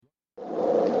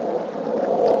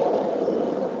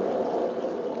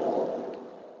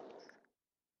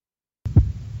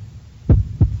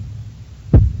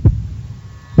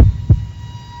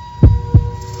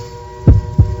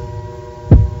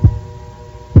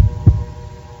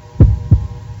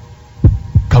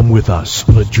with us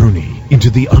on a journey into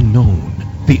the unknown,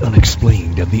 the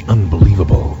unexplained, and the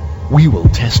unbelievable. We will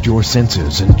test your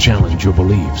senses and challenge your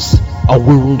beliefs. A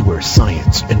world where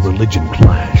science and religion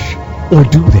clash. Or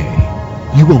do they?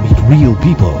 You will meet real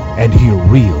people and hear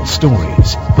real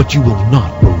stories, but you will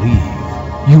not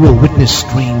believe. You will witness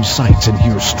strange sights and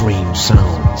hear strange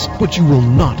sounds, but you will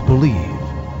not believe.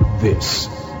 This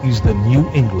is the New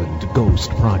England Ghost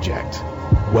Project.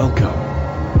 Welcome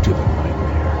to the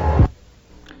nightmare.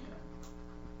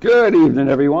 Good evening,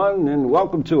 everyone, and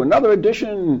welcome to another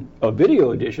edition, a video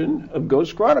edition, of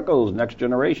Ghost Chronicles Next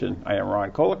Generation. I am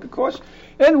Ron Kolick, of course,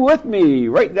 and with me,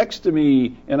 right next to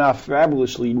me in our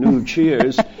fabulously new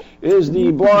chairs, is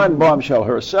the blonde bombshell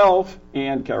herself,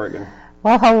 Ann Kerrigan.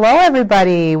 Well, hello,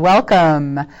 everybody.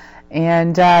 Welcome.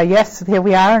 And yes, here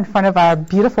we are in front of our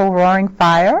beautiful roaring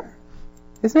fire.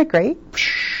 Isn't it great?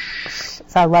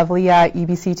 It's our lovely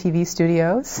EBC TV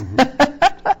studios. Mm-hmm.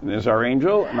 There's our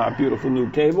angel and our beautiful new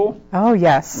table. Oh,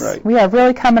 yes. Right. We are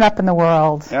really coming up in the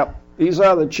world. Yep. These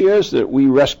are the chairs that we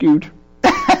rescued.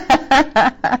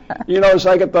 You notice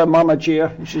I got the mama chair,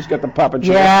 and she's got the papa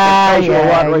chair. Yeah, tells you a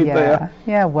lot right there.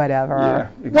 Yeah, whatever. Yeah,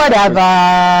 exactly.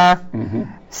 Whatever. Mm-hmm.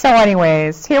 So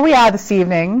anyways, here we are this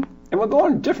evening. And we're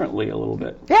going differently a little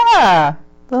bit. Yeah.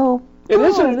 It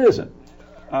is and it isn't.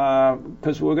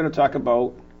 Because we're going to talk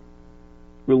about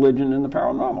religion and the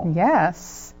paranormal.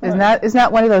 Yes. Isn't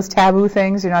that one of those taboo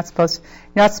things you're not supposed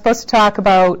to talk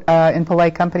about in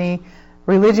polite company?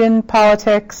 Religion,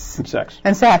 politics,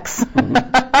 and sex.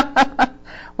 Mm-hmm.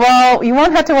 Well, you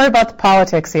won't have to worry about the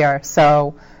politics here.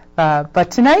 So, but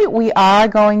tonight we are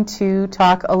going to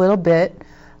talk a little bit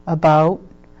about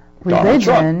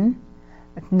religion.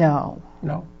 No.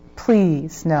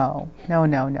 Please, no.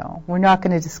 We're not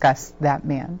going to discuss that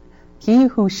man. He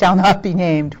who shall not be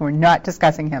named. We're not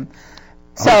discussing him.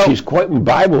 So she's quoting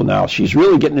Bible now. She's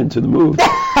really getting into the mood.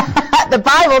 The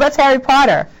Bible, that's Harry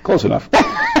Potter. Close enough.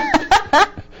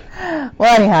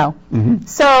 Well, anyhow. Mm-hmm.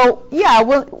 So, yeah,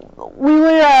 we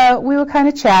were kind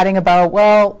of chatting about,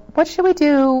 well, what should we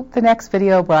do the next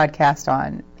video broadcast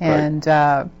on? And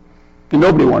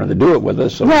nobody wanted to do it with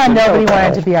us. So nobody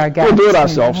wanted to be our guest. We'll do it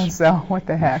ourselves. So, what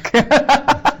the heck?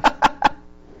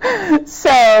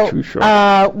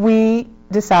 So, we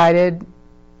decided,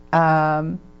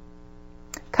 kind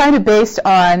of based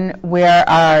on where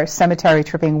our cemetery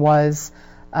tripping was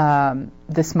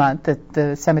this month,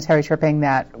 the cemetery tripping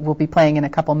that we'll be playing in a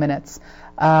couple minutes,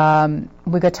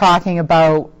 we got talking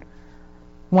about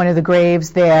one of the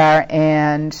graves there,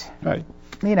 and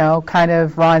kind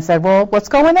of Ron said, well, let's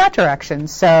go in that direction.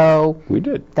 So we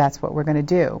did. That's what we're going to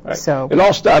do. Right. So it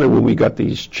all started when we got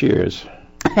these chairs.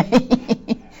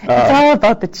 It's all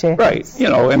about the chairs. Right.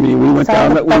 We went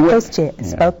down. About those chairs.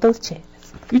 Yeah. About those chairs.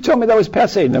 You told me that was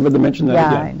passé. Never to mention that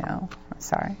again. Yeah, I know.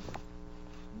 Sorry.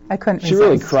 I couldn't She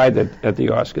really cried at the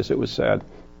Oscars. It was sad.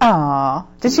 Aw.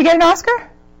 Did she get an Oscar?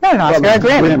 Not an Oscar, a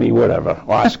Grammy. Grammy, whatever.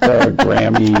 Oscar,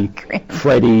 Grammy,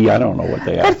 Freddie, I don't know what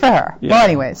they are. Good for her. Yeah. Well,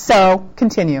 anyways, so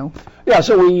continue. Yeah,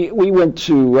 so we went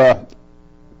to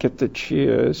get the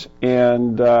chairs,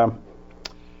 and of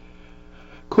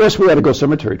course we had to go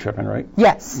cemetery tripping, right?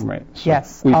 Yes. Right. So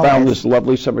yes. We found this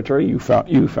lovely cemetery. You found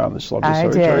this lovely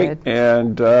cemetery. I did.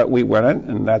 And we went in,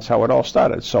 and that's how it all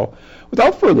started. So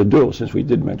without further ado, since we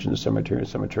did mention the cemetery and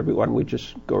cemetery, why don't we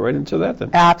just go right into that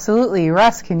then? Absolutely.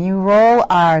 Russ, can you roll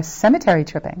our cemetery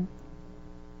tripping?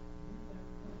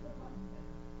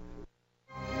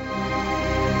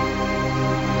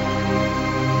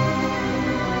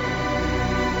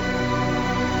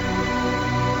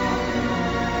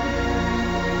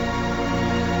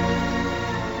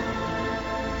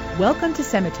 Welcome to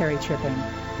Cemetery Tripping,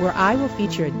 where I will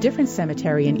feature a different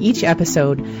cemetery in each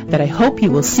episode that I hope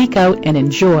you will seek out and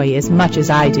enjoy as much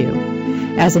as I do.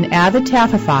 As an avid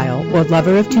taphophile or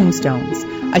lover of tombstones,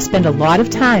 I spend a lot of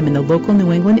time in the local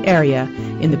New England area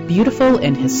in the beautiful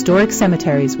and historic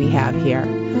cemeteries we have here.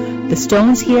 The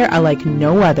stones here are like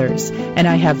no others, and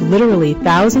I have literally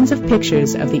thousands of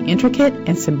pictures of the intricate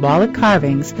and symbolic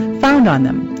carvings found on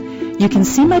them. You can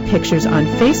see my pictures on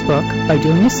Facebook by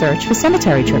doing a search for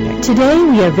Cemetery Tripping. Today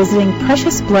we are visiting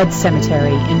Precious Blood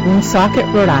Cemetery in Woonsocket,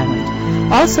 Rhode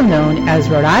Island, also known as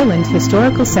Rhode Island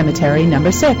Historical Cemetery No.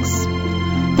 6.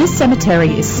 This cemetery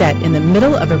is set in the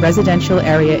middle of a residential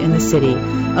area in the city,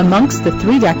 amongst the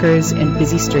three-deckers and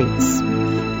busy streets.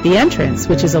 The entrance,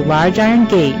 which is a large iron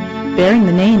gate bearing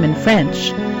the name in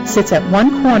French, sits at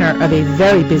one corner of a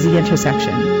very busy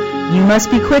intersection. You must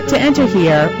be quick to enter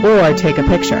here or take a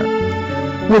picture.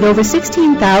 With over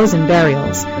 16,000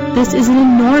 burials, this is an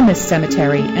enormous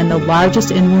cemetery and the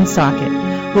largest in Woonsocket,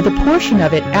 with a portion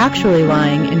of it actually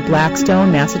lying in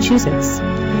Blackstone, Massachusetts.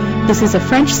 This is a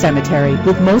French cemetery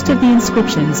with most of the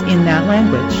inscriptions in that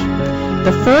language.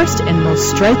 The first and most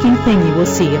striking thing you will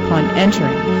see upon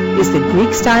entering is the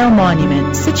Greek-style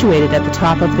monument situated at the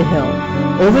top of the hill,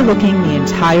 overlooking the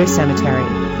entire cemetery.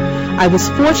 I was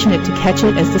fortunate to catch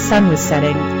it as the sun was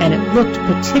setting, and it looked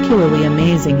particularly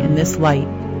amazing in this light.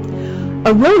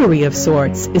 A rotary of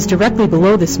sorts is directly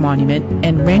below this monument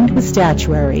and ringed with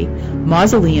statuary,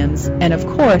 mausoleums, and of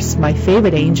course my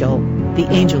favorite angel, the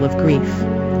Angel of Grief.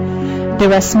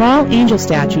 There are small angel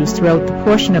statues throughout the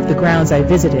portion of the grounds I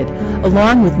visited,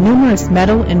 along with numerous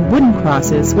metal and wooden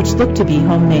crosses which look to be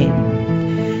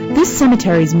homemade. This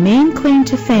cemetery's main claim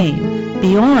to fame,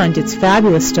 beyond its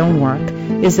fabulous stonework,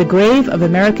 is the grave of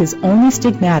America's only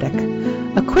stigmatic.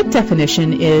 A quick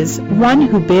definition is one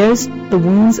who bears the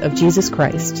wounds of Jesus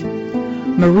Christ.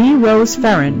 Marie Rose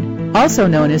Ferron, also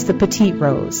known as the Petite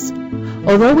Rose.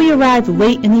 Although we arrived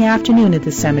late in the afternoon at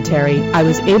the cemetery, I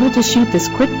was able to shoot this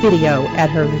quick video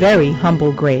at her very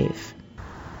humble grave.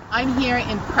 I'm here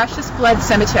in Precious Blood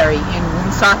Cemetery in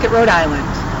Woonsocket, Rhode Island,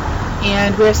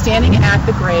 and we're standing at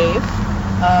the grave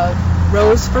of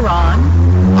Rose Ferron,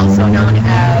 also known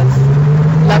as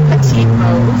La Petite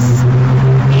Rose,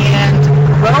 and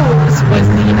Rose was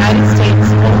the United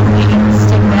States' only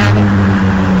stigmatic.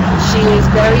 She is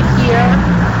buried here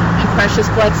in Precious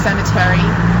Blood Cemetery,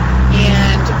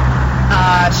 and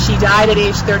she died at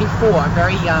age 34,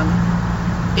 very young.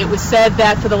 It was said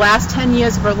that for the last 10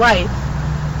 years of her life,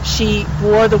 she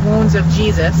bore the wounds of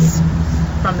Jesus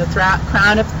from the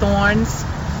crown of thorns,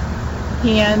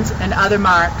 hands, and other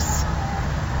marks.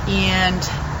 And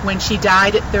when she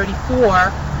died at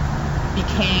 34,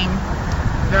 became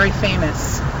very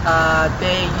famous.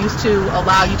 They used to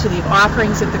allow you to leave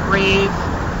offerings at the grave,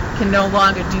 can no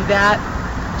longer do that.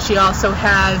 She also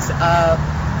has a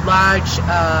large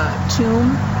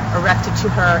tomb erected to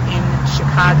her in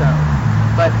Chicago.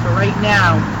 But for right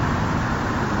now,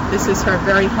 this is her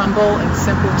very humble and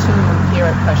simple tomb here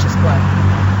at Precious Blood.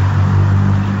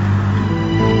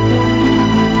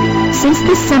 Since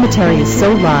this cemetery is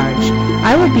so large,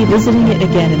 I will be visiting it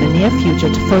again in the near future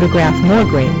to photograph more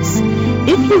graves.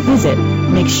 If you visit,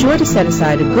 make sure to set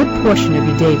aside a good portion of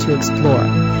your day to explore.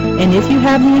 And if you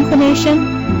have the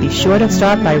inclination, be sure to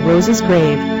stop by Rose's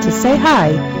grave to say hi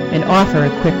and offer a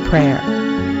quick prayer.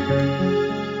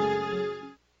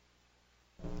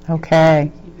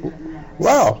 Okay.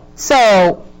 Wow.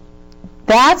 So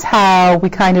that's how we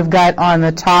kind of got on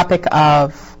the topic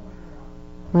of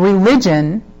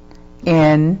religion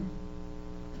in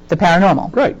the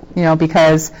paranormal. Right. You know,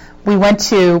 because we went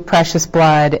to Precious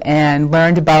Blood and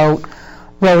learned about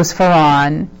Rose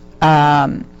Ferron,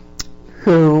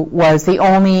 who was the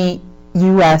only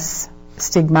U.S.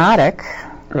 stigmatic,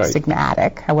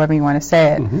 however you want to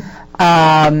say it.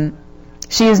 Mm-hmm.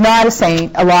 She is not a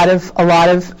saint. A lot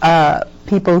of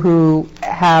people who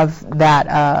have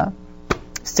that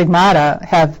stigmata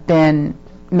have been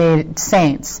made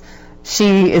saints.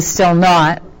 She is still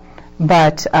not,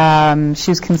 but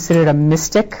she was considered a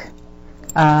mystic,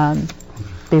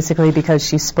 basically because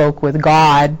she spoke with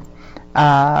God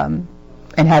and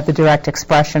had the direct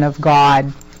expression of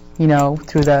God, you know,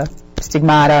 through the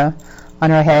stigmata on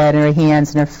her head and her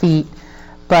hands and her feet.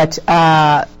 But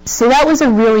so that was a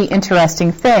really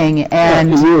interesting thing.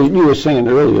 And you were saying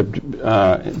earlier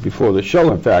before the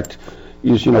show, in fact,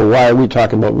 is, you know, why are we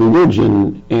talking about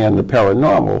religion and the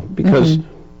paranormal? Because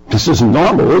this isn't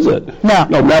normal, is it? No.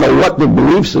 No matter what the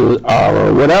beliefs are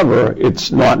or whatever,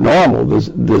 it's not normal.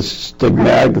 This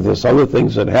stigmatic, this other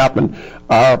things that happen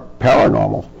are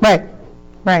paranormal.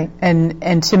 Right.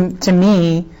 And to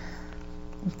me,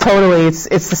 totally, it's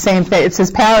the same thing. It's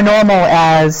as paranormal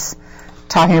as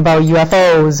talking about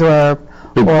UFOs or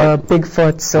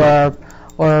Bigfoots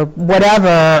or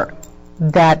whatever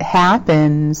that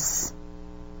happens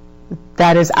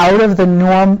that is out of the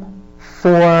norm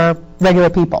for regular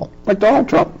people. Like Donald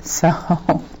Trump. So,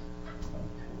 oh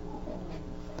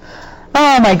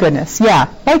my goodness, yeah,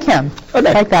 like him,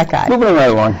 okay. Like that guy. Moving right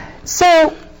along.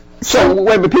 So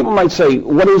wait, but people might say,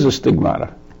 what is a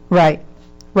stigmata? Right.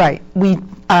 We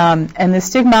and the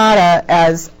stigmata,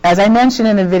 as I mentioned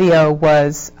in the video,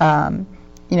 was having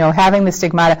the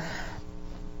stigmata.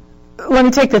 Let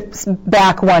me take this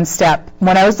back one step.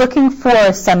 When I was looking for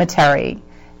a cemetery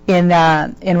in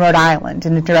Rhode Island,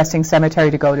 an interesting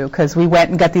cemetery to go to, because we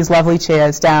went and got these lovely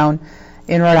chairs down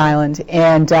in Rhode Island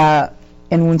and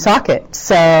in Woonsocket.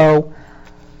 So,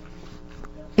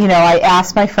 I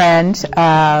asked my friend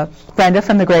Brenda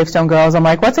from the Gravestone Girls. I'm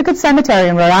like, what's a good cemetery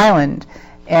in Rhode Island?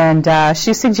 And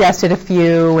she suggested a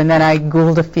few, and then I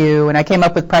Googled a few, and I came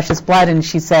up with Precious Blood, and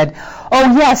she said,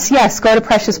 oh, yes, go to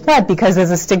Precious Blood because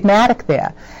there's a stigmatic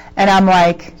there. And I'm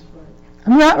like,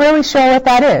 I'm not really sure what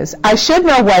that is. I should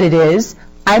know what it is.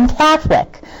 I'm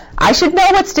Catholic. I should know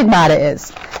what stigmata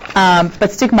is.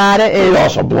 But stigmata is... You're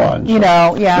also blonde. You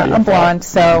know, yeah, I'm blonde,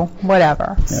 so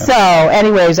whatever. Yeah. So,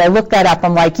 anyways, I looked that up.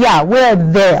 I'm like, yeah, we're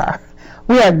there.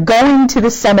 We are going to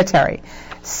the cemetery.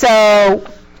 So,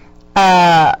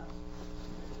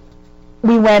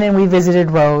 we went and we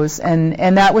visited Rose,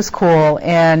 and that was cool.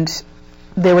 And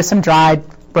there was some dried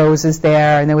roses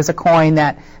there, and there was a coin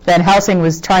that Van Helsing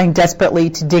was trying desperately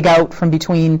to dig out from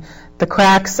between the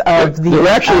cracks of the... There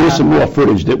actually is some more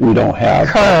footage that we don't have.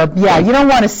 Curb, yeah. You don't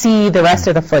want to see the rest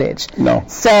of the footage. No.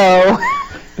 So,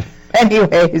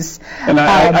 anyways... And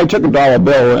I took a dollar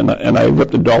bill, and I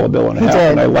ripped a dollar bill in half,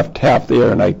 and I left half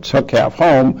there, and I took half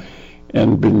home,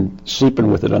 and been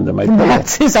sleeping with it under my pillow.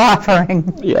 That's his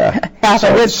offering. Yeah. Half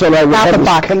of it, so I would half have a this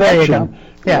buck. connection.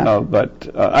 Yeah. You know,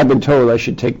 but I've been told I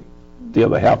should take the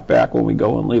other half back when we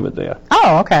go and leave it there.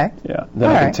 Oh, okay. Yeah. Then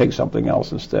All I can right. take something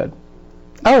else instead.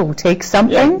 Oh, take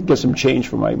something? Yeah, get some change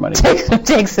for my money.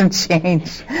 Take some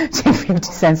change. Take 50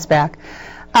 cents back.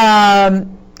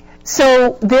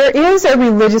 So there is a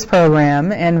religious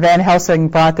program, and Van Helsing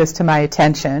brought this to my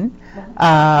attention,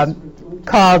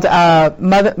 called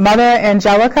Mother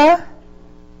Angelica.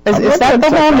 Is that the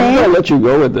whole name? I'm going to let you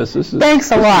go with this.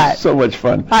 Thanks a lot. Is so much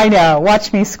fun. I know.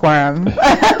 Watch me squirm.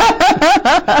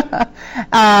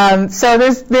 So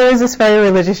there is this very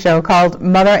religious show called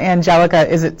Mother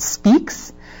Angelica. Is it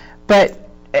Speaks? But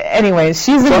anyways,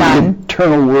 she's a nun. The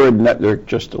Eternal Word Network,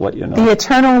 just to let you know. The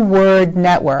Eternal Word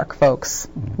Network, folks.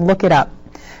 Look it up.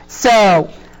 So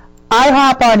I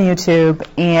hop on YouTube,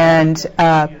 and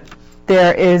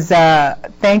there is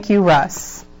thank you,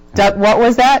 Russ. What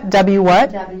was that? W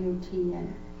what?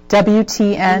 WTN.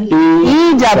 WTN?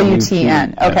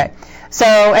 EWTN. Okay. So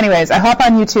anyways, I hop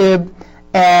on YouTube,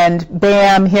 and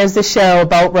bam, here's the show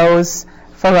about Rose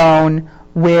Ferrone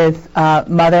with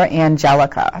Mother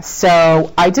Angelica.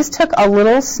 So I just took a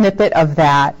little snippet of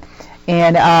that,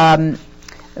 and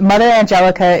Mother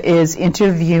Angelica is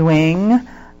interviewing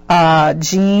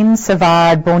Jean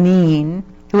Savard Bonin,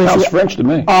 who is Sounds French to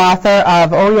me. Author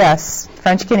of,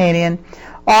 French-Canadian,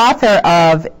 author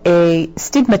of A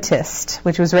Stigmatist,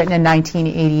 which was written in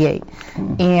 1988.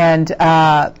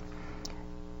 And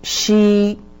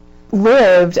she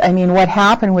lived, what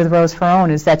happened with Rose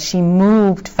Ferrone is that she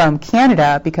moved from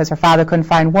Canada because her father couldn't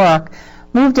find work,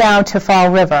 moved down to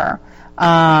Fall River,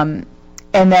 and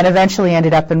then eventually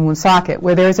ended up in Woonsocket,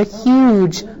 where there's a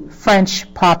huge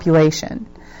French population.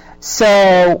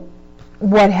 So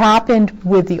what happened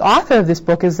with the author of this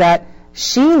book is that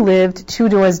she lived 2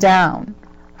 doors down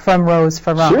from Rose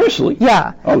Ferrone. Seriously?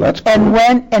 Yeah. Oh, that's cool. And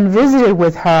went and visited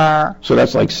with her. So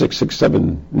that's like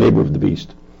 667 Neighbor of the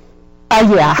Beast.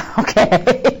 Yeah,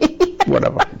 okay.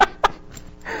 Whatever.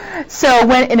 So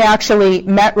went and actually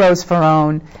met Rose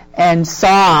Ferrone and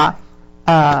saw,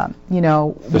 the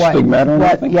stigmata and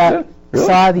everything? Yeah, really?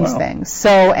 saw these things. So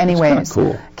anyways, that's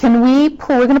cool.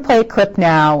 We're going to play a clip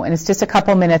now, and it's just a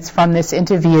couple minutes from this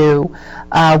interview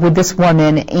with this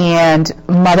woman, and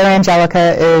Mother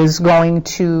Angelica is going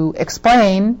to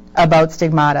explain about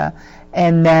stigmata,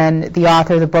 and then the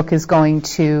author of the book is going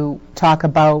to talk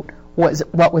about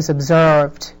what was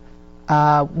observed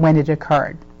when it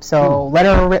occurred. So let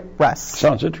her rip, Russ.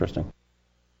 Sounds interesting.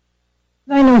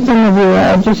 I know some of you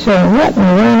are just saying, what in the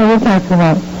world are we talking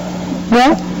about?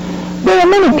 Well, there are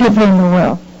many people in the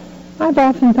world. I've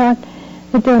often thought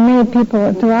that there are many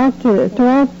people throughout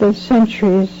the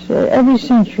centuries, every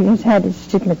century has had its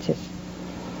stigmatists.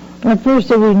 The first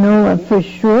that we know of for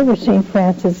sure was St.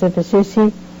 Francis of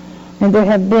Assisi, and there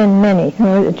have been many,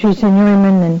 Teresa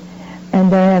Neumann,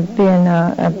 and there have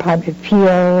been Padre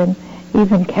Pio, and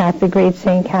even the great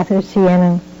St. Catherine of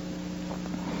Siena,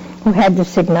 who had the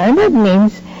stigmata. That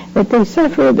means that they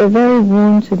suffered the very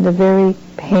wounds and the very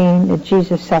pain that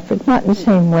Jesus suffered. Not in the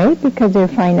same way, because they're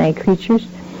finite creatures.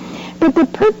 But the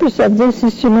purpose of this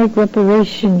is to make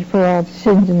reparation for all the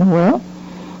sins in the world,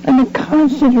 and a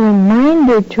constant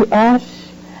reminder to us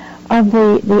of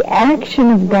the action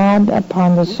of God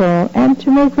upon the soul, and to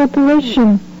make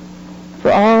reparation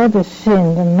for all the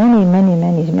sins, and many, many,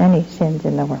 many, many sins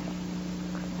in the world.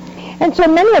 And so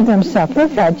many of them suffer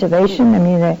flagellation.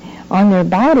 On their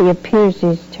body appears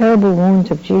these terrible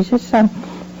wounds of Jesus. Some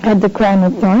had the crown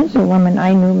of thorns. A woman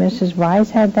I knew, Mrs. Wise,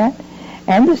 had that,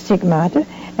 and the stigmata.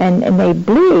 And they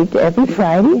bleed every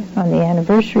Friday on the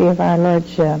anniversary of our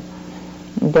Lord's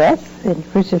death and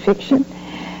crucifixion.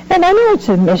 And I know it's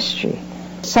a mystery.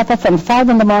 Suffer from 5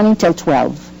 in the morning till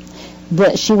 12.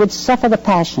 She would suffer the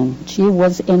passion. She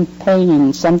was in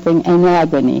pain, something in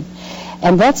agony.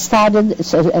 And that started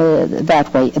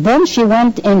that way. Then she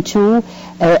went into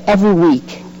every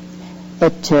week.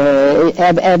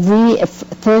 Every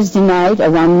Thursday night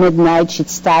around midnight,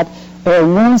 her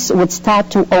wounds would start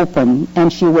to open,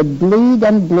 and she would bleed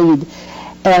and bleed.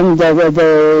 And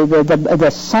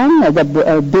the son,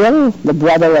 Bill, the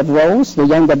brother of Rose, the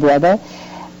younger brother,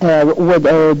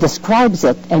 describes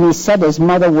it, and he said his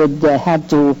mother would have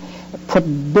to put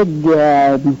big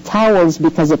towels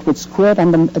because it would squirt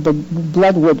and the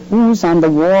blood would ooze on the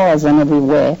walls and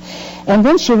everywhere. And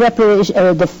then she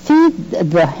the feet,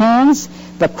 the hands,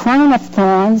 the crown of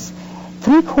thorns,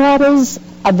 3/4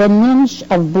 of an inch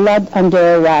of blood under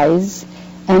her eyes,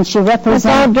 and she represented...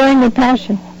 That's all during the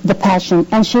Passion. The Passion,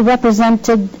 and she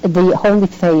represented the holy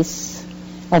face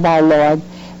of our Lord.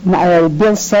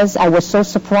 Bill says, I was so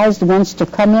surprised once to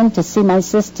come in to see my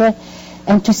sister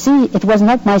and to see it was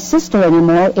not my sister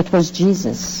anymore, it was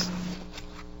Jesus.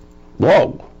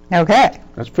 Whoa. Okay.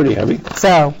 That's pretty heavy.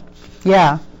 So,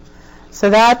 yeah.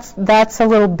 So that's a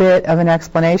little bit of an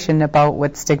explanation about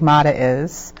what stigmata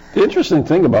is. The interesting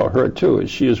thing about her, too,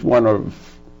 is she is one of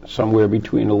somewhere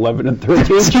between 11 and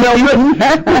 13 children.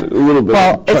 A little bit.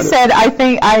 Well, it said, I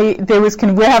think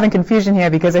we're having confusion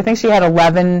here because I think she had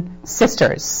 11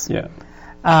 sisters. Yeah.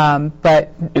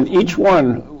 But and each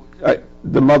one,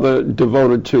 the mother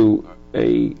devoted to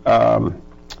a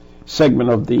segment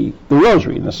of the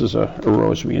rosary. And this is a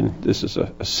rosary, and this is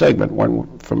a segment,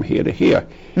 one from here to here.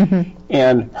 Mm-hmm.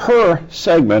 And her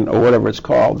segment, or whatever it's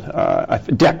called,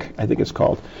 deck, I think it's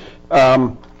called,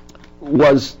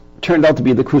 turned out to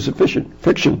be the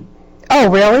crucifixion. Oh,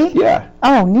 really? Yeah.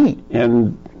 Oh, neat.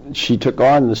 And she took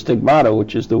on the stigmata,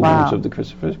 which is the wounds of the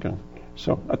crucifixion.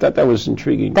 So I thought that was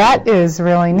intriguing. That is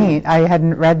really neat. I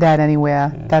hadn't read that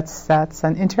anywhere. Yeah. That's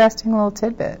an interesting little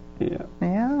tidbit. Yeah.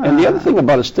 Yeah. And the other thing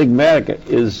about a stigmatic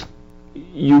is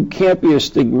you can't be a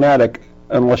stigmatic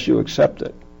unless you accept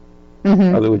it. Mm-hmm.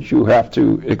 In other words, you have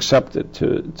to accept it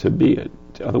to be it.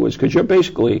 In other words, because you're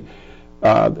basically...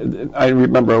 I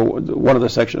remember one of the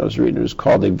sections I was reading was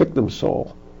called a victim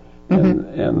soul,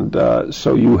 and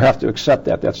so you have to accept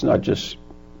that. That's not just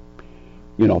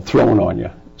thrown on you.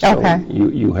 So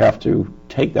you have to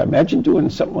take that. Imagine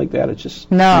doing something like that. It's just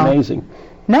amazing.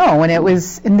 No, and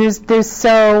there's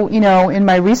so in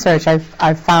my research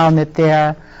I've found that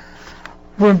there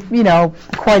were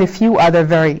quite a few other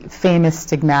very famous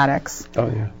stigmatics.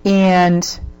 Oh yeah.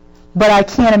 But I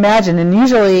can't imagine, and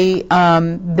usually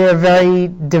they're very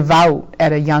devout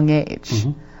at a young age.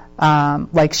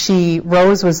 Mm-hmm.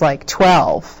 Rose was like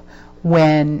 12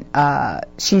 when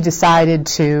she decided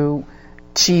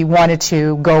she wanted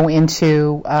to go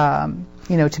into,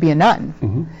 to be a nun.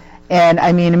 Mm-hmm. And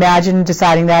I mean, imagine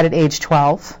deciding that at age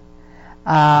 12.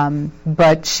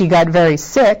 But she got very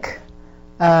sick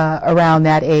around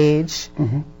that age.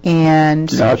 Mm-hmm. And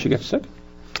do you know how she got sick?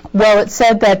 Well, it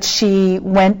said that she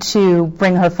went to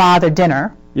bring her father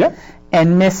dinner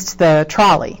and missed the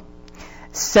trolley.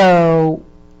 So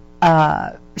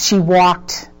she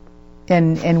walked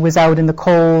and was out in the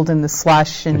cold and the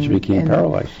slush. And she became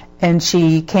paralyzed. And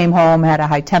she came home, had a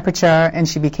high temperature, and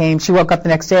she woke up the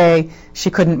next day,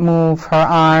 she couldn't move her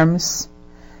arms,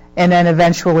 and then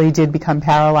eventually did become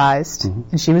paralyzed. Mm-hmm.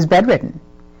 And she was bedridden.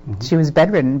 Mm-hmm. She was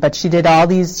bedridden, but she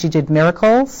did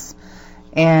miracles.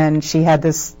 And she had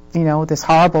this, this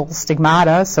horrible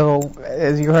stigmata. So,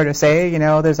 as you heard her say,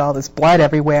 there's all this blood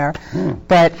everywhere. Mm.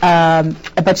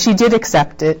 But she did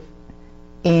accept it,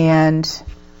 and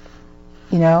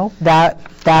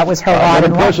that was her lot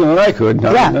in life. Person that I could.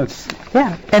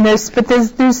 Yeah. And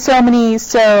there's so many.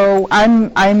 So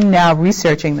I'm now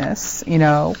researching this.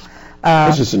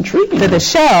 This is intriguing. For the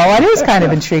show, it is kind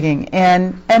of intriguing,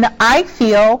 and I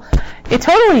feel it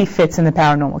totally fits in the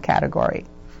paranormal category.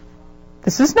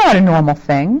 This is not a normal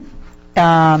thing.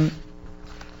 And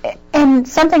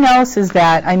something else is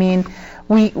that, I mean,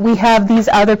 we have these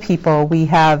other people. We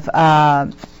have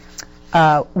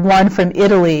one from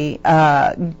Italy,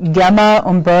 Gemma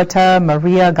Umberta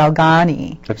Maria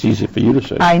Galgani. That's easy for you to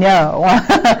say. I know.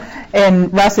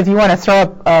 And Russ, if you want to throw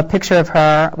up a picture of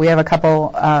her, we have a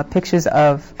couple pictures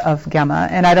of Gemma.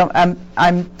 And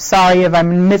I'm sorry if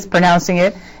I'm mispronouncing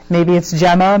it. Maybe it's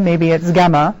Gemma, maybe it's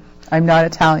Gemma. I'm not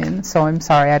Italian, so I'm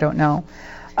sorry, I don't know.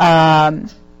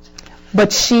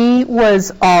 But she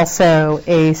was also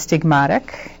a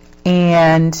stigmatic,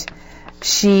 and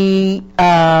she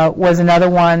was another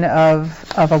one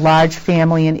of a large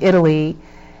family in Italy,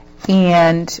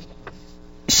 and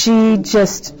she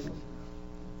just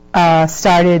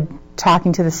started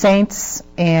talking to the saints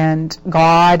and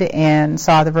God and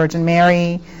saw the Virgin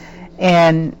Mary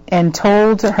and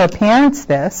told her parents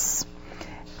this.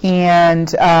 And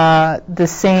the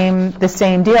same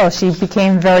deal. She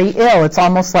became very ill. It's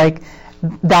almost like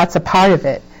that's a part of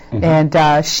it.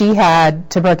 and she had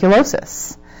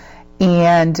tuberculosis.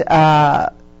 And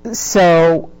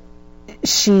so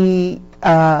she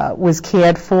was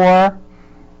cared for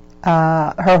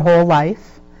her whole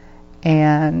life,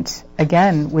 and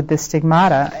again with the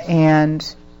stigmata,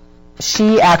 and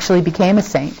she actually became a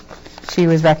saint. She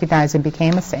was recognized and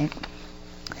became a saint.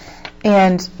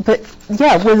 But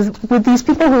with these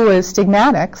people who are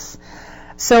stigmatics,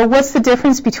 so what's the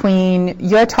difference between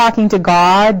you're talking to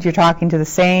God, you're talking to the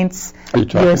saints,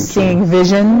 you're seeing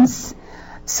visions?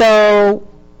 So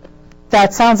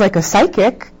that sounds like a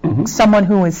psychic, someone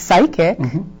who is psychic.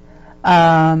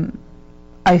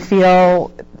 I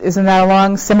feel, isn't that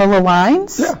along similar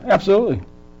lines? Yeah, absolutely.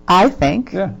 I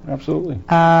think. Yeah, absolutely.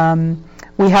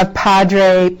 We have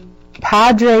Padre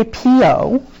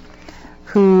Pio,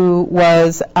 who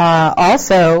was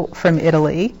also from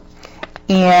Italy,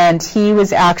 and he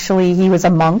was a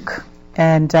monk,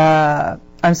 and a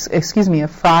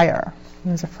friar. He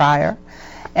was a friar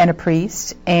and a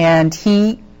priest, and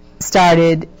he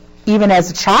started, even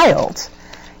as a child,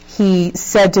 he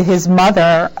said to his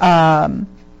mother,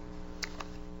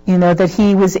 that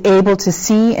he was able to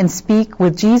see and speak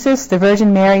with Jesus, the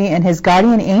Virgin Mary, and his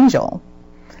guardian angel.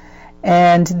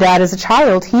 And that as a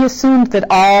child, he assumed that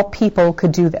all people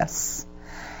could do this.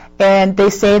 And they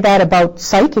say that about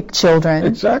psychic children.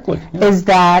 Exactly. Yeah. Is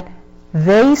that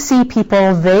they see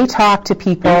people, they talk to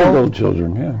people. Indigo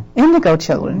children, yeah. Indigo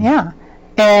children, yeah.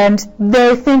 And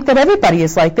they think that everybody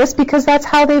is like this because that's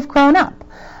how they've grown up.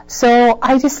 So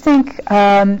I just think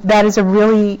that is a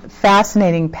really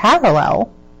fascinating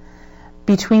parallel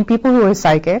between people who are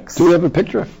psychics. Do we have a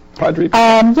picture of Padre Pio?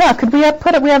 Yeah, could we have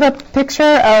we have a picture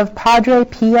of Padre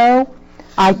Pio.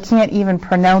 I can't even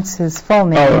pronounce his full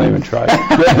name. Oh, don't even try.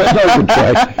 Don't even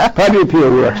try. Padre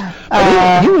Pio works.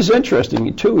 He was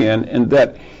interesting, too, Ann, in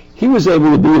that he was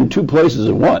able to be in two places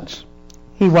at once.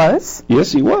 He was?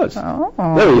 Yes, he was. Oh,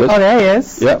 there he is. Oh, there he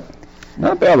is. Yep.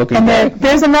 Not bad looking. And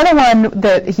there's another one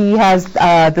that he has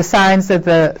the signs of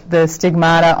the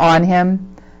stigmata on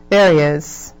him. There he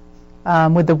is,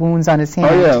 with the wounds on his hand.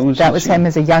 Oh, yeah. That was him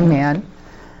as a young man.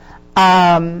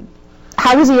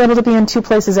 How was he able to be in two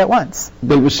places at once?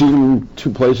 They were seeing him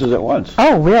two places at once.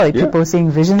 Oh, really? Yeah. People were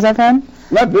seeing visions of him?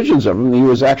 Not visions of him. He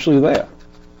was actually there.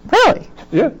 Really?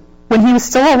 Yeah. When he was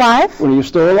still alive? When he was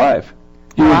still alive.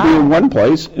 He would be in one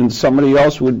place, and somebody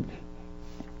else would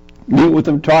meet with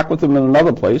him, talk with him in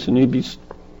another place, and he'd be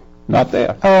not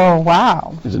there. Oh,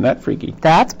 wow. Isn't that freaky?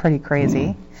 That's pretty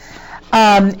crazy.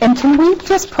 And can we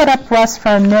just put up, Russ, for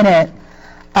a minute,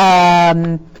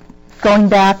 going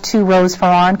back to Rose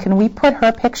Ferran, can we put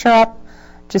her picture up?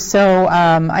 Just so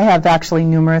I have actually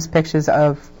numerous pictures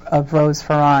of Rose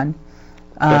Ferran.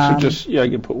 I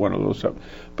can put one of those up.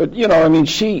 But,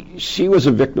 she was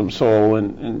a victim soul,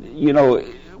 and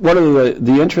one of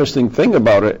the interesting thing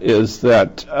about it is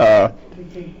that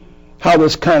how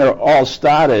this kind of all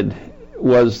started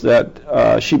was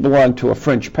that she belonged to a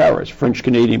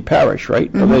French-Canadian parish, right?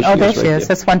 Oh, there she is.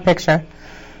 That's one picture.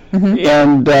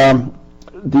 And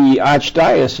the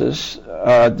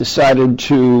Archdiocese decided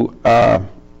to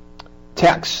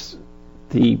tax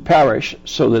the parish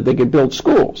so that they could build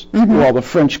schools. Well, the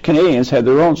French Canadians had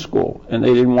their own school, and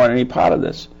they didn't want any part of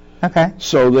this. Okay.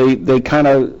 So they kind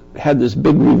of had this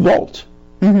big revolt.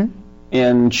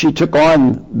 And she took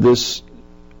on this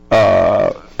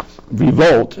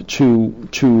revolt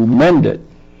to mend it.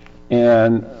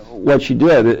 And what she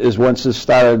did is, once this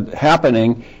started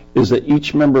happening, is that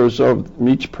each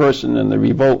person in the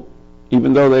revolt,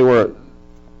 even though they were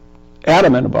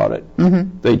adamant about it,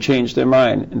 they changed their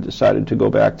mind and decided to go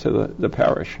back to the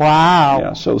parish. Wow.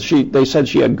 Yeah, so they said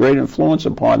she had great influence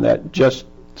upon that just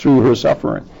through her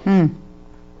suffering.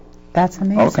 That's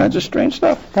amazing. All kinds of strange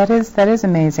stuff. That is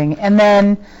amazing. And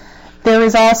then there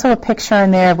is also a picture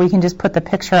in there, we can just put the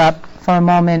picture up for a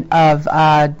moment, of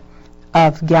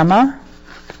Gemma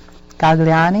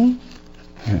Galgani.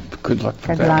 Good luck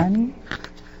for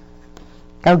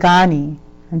Galgani.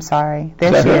 I'm sorry.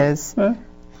 There she is. Huh?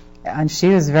 And she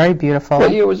was very beautiful.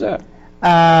 What year was that?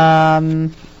 I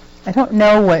don't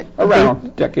know what.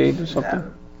 Around decade or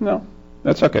something. No,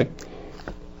 that's okay.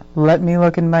 Let me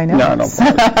look in my notes.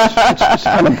 No, it's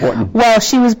unimportant. Well,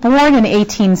 she was born in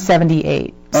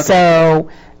 1878. Okay. So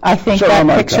I think that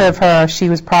picture of her, she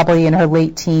was probably in her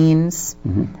late teens,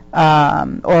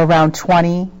 or around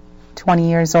 20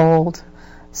 years old.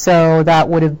 So that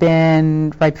would have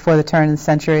been right before the turn of the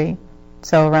century,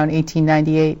 so around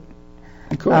 1898.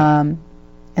 Cool. And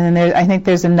then I think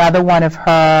there's another one of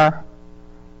her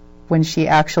when she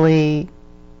actually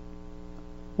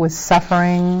was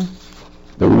suffering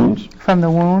the wounds? From the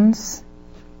wounds.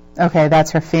 Okay,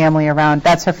 that's her family around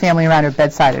her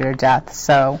bedside at her death.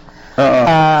 So,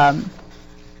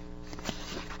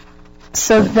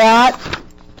 so that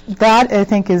I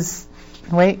think is.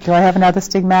 Wait, do I have another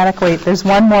stigmatic? Wait, there's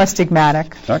one more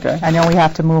stigmatic. Okay. I know we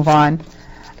have to move on.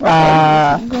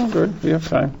 Good. We have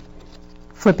time.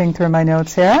 Flipping through my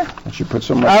notes here. I should put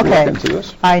so much work into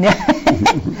this. I know.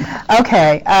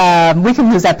 Okay, we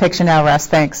can lose that picture now, Russ.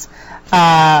 Thanks.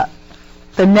 The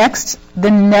next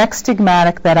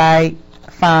stigmatic that I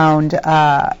found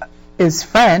is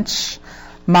French,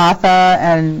 Martha,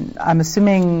 and I'm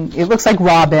assuming it looks like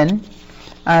Robin.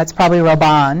 It's probably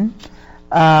Robin.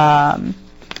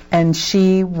 And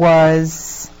she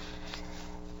was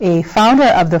a founder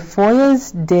of the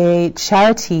Foyers de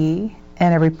Charité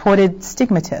and a reported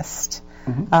stigmatist.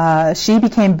 Mm-hmm. She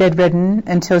became bedridden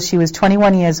until she was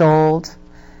 21 years old,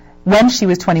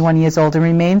 and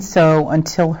remained so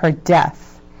until her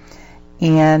death.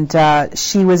 And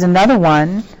she was another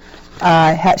one.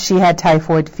 She had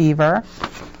typhoid fever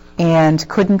and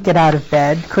couldn't get out of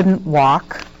bed, couldn't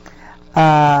walk,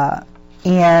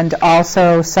 and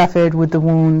also suffered with the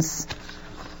wounds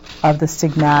of the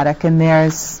stigmatic. And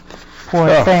there's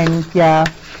poor thing,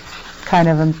 kind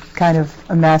of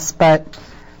a mess, but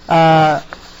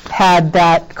had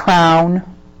that crown,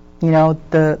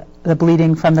 the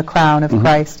bleeding from the crown of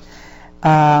Christ,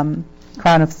 crown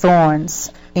of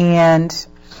thorns. And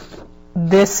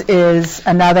this is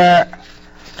another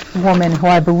woman who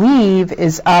I believe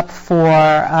is up for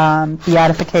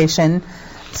beatification.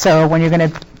 So when you're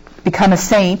going to become a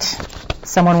saint,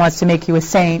 someone wants to make you a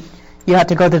saint, you have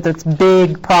to go through this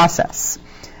big process.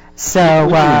 So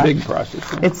big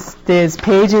process. There's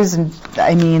pages, and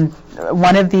I mean,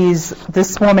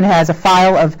 this woman has a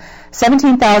file of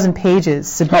 17,000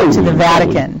 pages submitted to the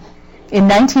Vatican in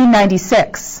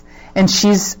 1996, and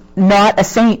she's not a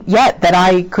saint yet that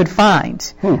I could find.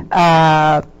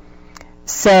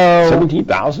 So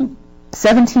 17,000?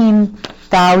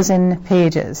 17,000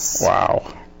 pages. Wow.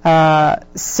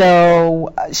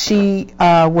 So she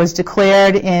was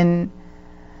declared in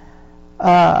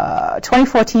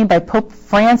 2014 by Pope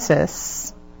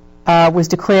Francis, was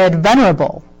declared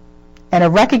venerable, and a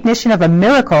recognition of a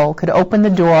miracle could open the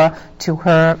door to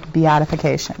her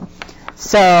beatification.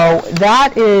 So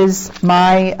that is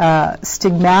my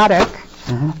stigmatic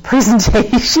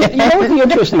presentation. You know what the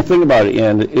interesting thing about it,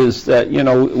 Ann, is that,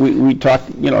 we talk,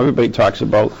 everybody talks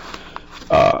about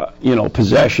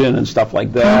possession and stuff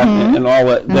like that, and all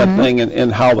that thing,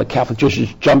 and how the Catholic Church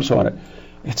just jumps on it.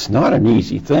 It's not an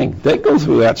easy thing. They go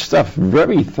through that stuff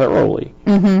very thoroughly.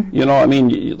 I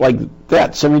mean, like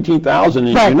that, 17,000,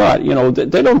 and you're not,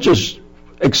 they don't just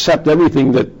accept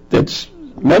everything that's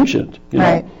mentioned,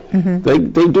 Right. They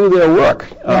do their work,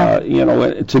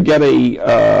 to get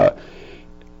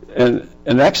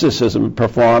an exorcism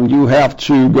performed, you have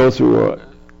to go through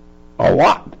a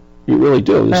lot. You really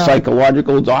do. There's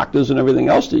psychological doctors and everything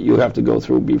else that you have to go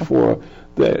through before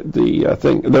the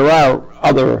thing. There are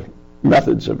other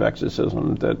methods of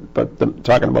exorcism,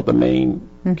 talking about the main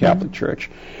Catholic Church.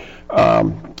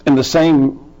 And the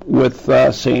same with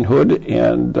sainthood,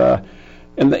 and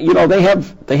they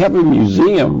have a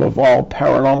museum of all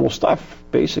paranormal stuff,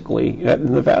 basically,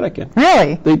 in the Vatican.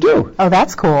 Really? They do. Oh,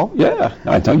 that's cool. Yeah,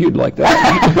 I thought you'd like that.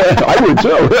 I would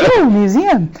too. Ooh,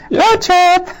 museum. Road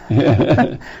trip.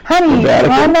 Honey, Ron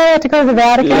and I have to go to the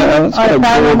Vatican on a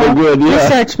paranormal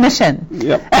research mission.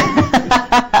 Yep.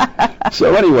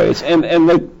 So anyways, and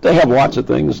they have lots of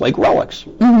things like relics.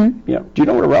 Yeah. Do you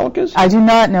know what a relic is? I do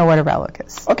not know what a relic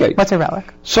is. Okay. What's a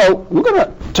relic? So I'm going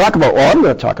to talk about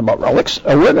relics.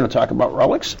 We're going to talk about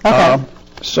relics. Okay.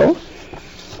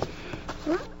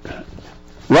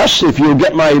 Russ, if you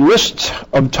get my list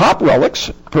of top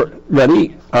relics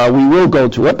ready, we will go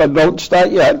to it, but don't start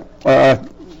yet.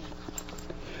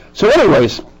 So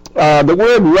anyways, the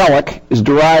word relic is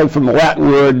derived from the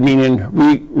Latin word meaning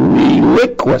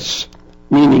reliquis,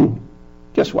 meaning,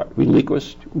 guess what?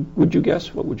 Reliquis. Would you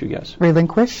guess? What would you guess?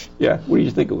 Relinquish? Yeah. What do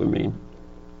you think it would mean?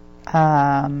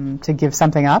 To give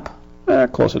something up?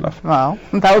 Close enough. Well,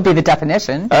 that would be the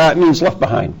definition. It means left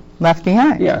behind. Left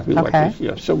behind? Yeah. Okay.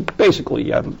 Yeah. So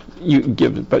basically, you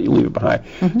give it, but you leave it behind.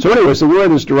 So anyways, the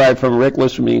word is derived from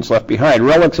reliquis, which means left behind.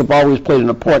 Relics have always played an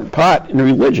important part in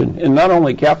religion, and not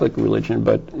only Catholic religion,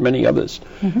 but many others.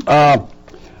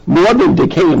 More than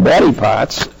decaying body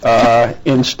parts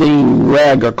in stained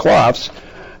rag or cloths,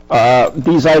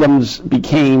 these items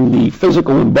became the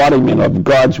physical embodiment of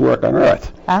God's work on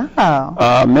earth.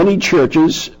 Oh. Many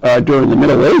churches during the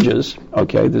Middle Ages,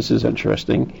 this is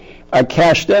interesting,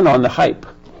 cashed in on the hype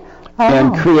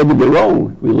and created their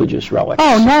own religious relics.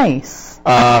 Oh, nice.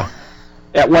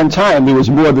 at one time there was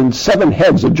more than 7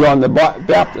 heads of John the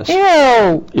Baptist.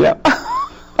 Ew. Yeah.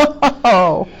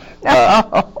 Oh.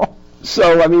 No.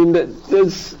 So I mean,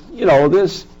 there's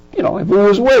if it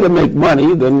was a way to make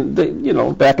money, then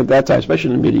back at that time,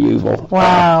 especially in medieval.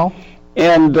 Wow.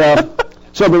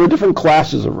 So there were different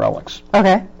classes of relics.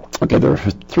 Okay. Okay, there are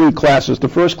 3 classes. The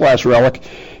first class relic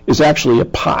is actually a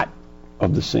pot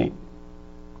of the saint.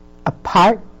 A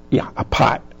pot? Yeah, a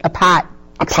pot. A pot.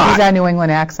 A Excuse pot. our New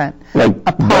England accent. Like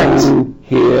a pot. bone,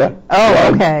 hair. Oh,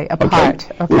 blood, okay. A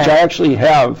pot. Okay. Which I actually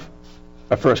have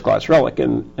a first-class relic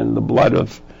in the blood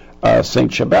of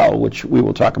Saint Chabel, which we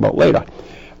will talk about later.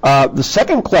 The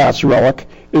second-class relic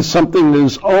is something that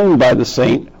is owned by the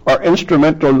saint or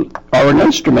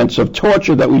instruments of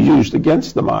torture that was used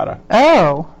against the martyr.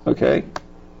 Oh. Okay.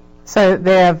 So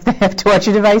they have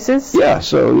torture devices? Yeah.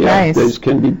 So Nice. these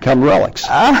can become relics.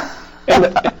 And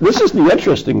this is the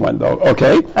interesting one, though.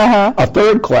 Okay. Uh-huh. A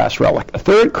third-class relic. A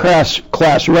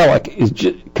third-class relic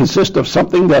consists of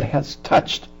something that has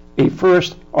touched a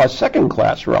first or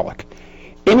second-class relic.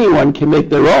 Anyone can make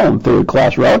their own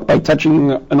third-class relic by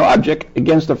touching an object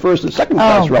against a first or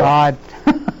second-class relic. God.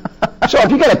 So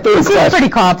if you got a third-class, This is pretty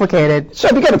complicated. So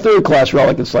if you got a third-class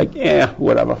relic, it's like,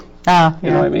 whatever. Oh, You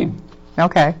know what I mean?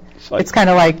 Okay. like- It's kind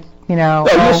of like, you see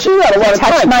that a lot of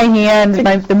touch times. my hand.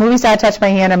 The movie star touched my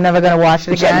hand. I'm never going to wash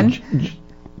it again.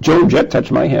 Joan Jett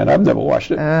touched my hand. I've never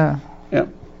washed it. Ugh. Yeah.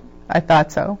 I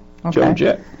thought so. Okay. Joan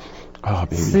Jett. Oh,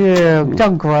 baby. Ew,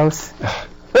 don't gross.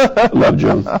 I love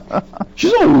Joan.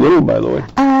 She's only little, by the way.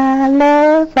 I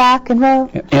love rock and roll.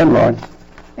 Yeah, and Ron.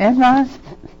 And Ron.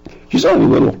 She's only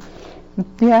little.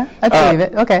 Yeah, I believe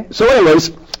it. Okay. So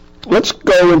anyways, let's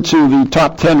go into the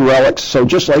top 10 relics. So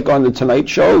just like on the Tonight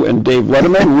Show and Dave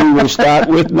Letterman, we will start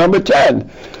with number 10.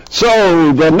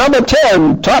 So the number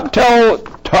 10, top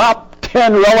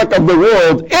 10 relic of the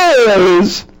world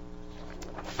is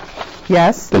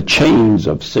Yes. the chains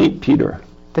of St. Peter.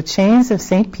 The chains of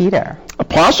St. Peter.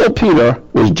 Apostle Peter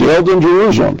was jailed in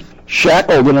Jerusalem,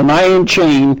 shackled in an iron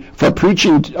chain for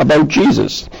preaching about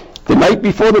Jesus. The night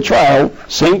before the trial,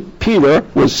 St. Peter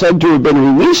was said to have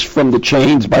been released from the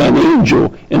chains by an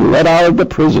angel and let out of the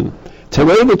prison.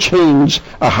 Today the chains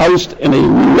are housed in a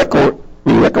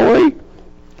reliquary?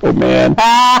 Oh man.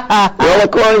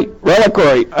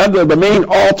 Reliquary under the main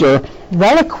altar.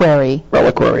 Reliquary.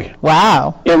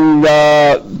 Wow. In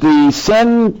the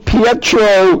San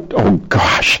Pietro,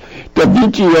 the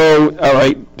Vitio, all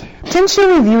right. Didn't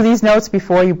you review these notes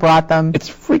before you brought them? It's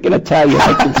freaking Italian.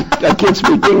 I can't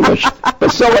speak English.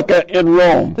 Basilica in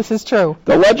Rome. This is true.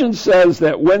 The legend says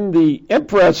that when the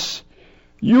Empress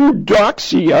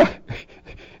Eudoxia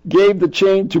gave the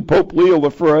chain to Pope Leo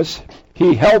I,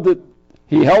 he held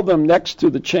them next to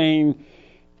the chain.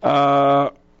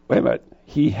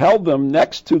 He held them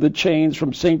next to the chains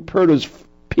from St.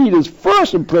 Peter's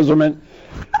first imprisonment.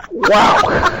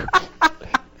 Wow.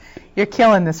 You're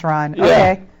killing this, Ron. Yeah.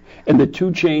 Okay. And the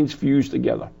 2 chains fused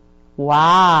together.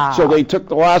 Wow. So they took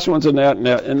the last ones and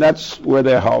that's where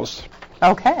they're housed.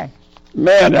 Okay.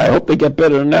 Man, I hope they get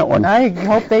better than that one. I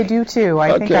hope they do too. I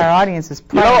think Okay. our audience is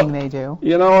praying they do.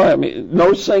 You know, I mean,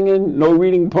 no singing, no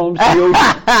reading poems to you.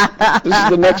 This is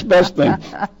the next best thing.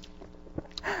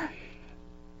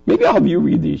 Maybe I'll have you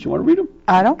read these. You want to read them?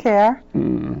 I don't care.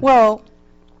 Well,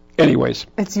 Anyways.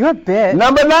 it's your bit.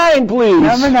 Number 9, please.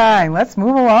 Number 9. Let's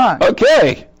move along.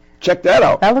 Okay. Check that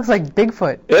out. That looks like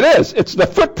Bigfoot. It is. It's the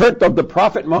footprint of the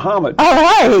Prophet Muhammad. All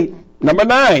right. Number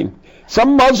 9.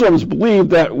 Some Muslims believe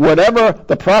that whenever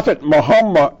the Prophet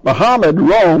Muhammad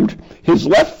roamed, his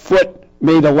left foot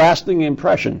made a lasting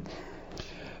impression.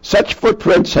 Such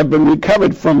footprints have been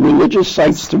recovered from religious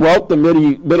sites throughout the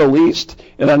Middle East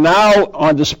and are now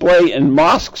on display in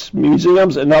mosques,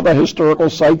 museums, and other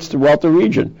historical sites throughout the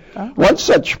region. Oh. One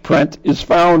such print is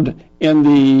found in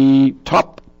the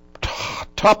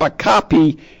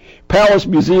Topkapi Palace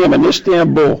Museum in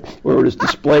Istanbul, where it is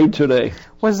displayed today.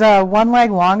 Was one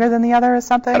leg longer than the other or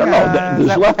something? I don't know.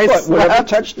 His left foot, whenever it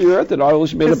touched the earth, it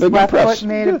always made a big left impress. foot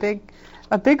made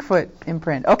a Bigfoot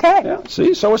imprint. Okay. Yeah,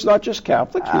 see, so it's not just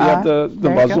Catholics. We have the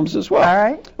there you Muslims go. as well. All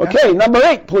right. Okay, number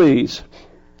 8, please.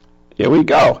 Here we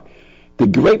go. The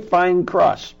Grapevine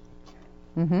Cross.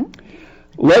 Mm-hmm.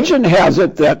 Legend has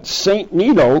it that St.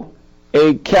 Nito,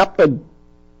 a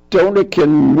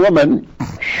Cappadocian woman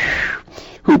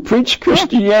who preached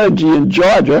Christianity in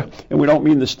Georgia, and we don't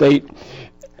mean the state,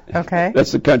 Okay.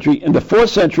 that's the country, in the 4th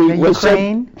century The was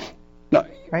Ukraine, no,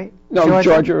 right? no,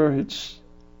 Georgia, it's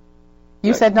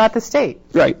You said not the state.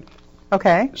 right.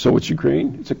 Okay. So it's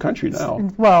Ukraine. It's a country now.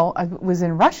 Well, it was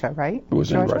in Russia, right? It was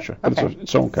in Georgia? Russia, but Okay. it's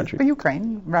its own country. Or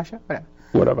Ukraine, Russia, whatever.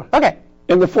 Whatever. Okay.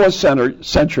 in the 4th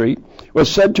century,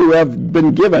 was said to have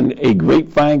been given a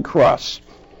grapevine cross.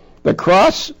 The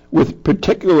cross, with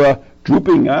particular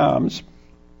drooping arms,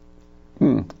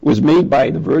 was made by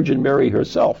the Virgin Mary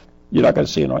herself. You're not going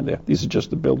to see it on there. These are just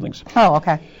the buildings. Oh,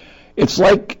 okay. It's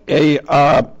like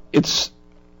its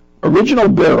original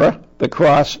bearer, the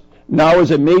cross, now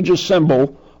is a major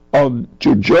symbol of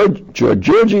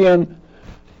Georgian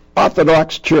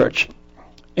Orthodox Church,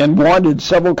 and wandered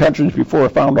several countries before it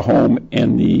found a home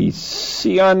in the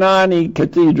Sianani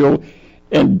Cathedral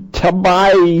in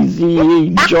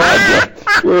Tbilisi, Georgia,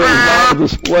 where it is now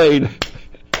displayed.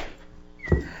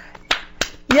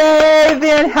 Yay,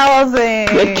 Van Helsing!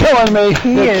 You're killing me.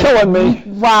 You're killing me.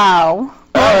 Wow.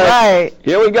 All right.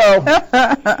 Here we go.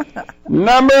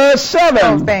 Number 7.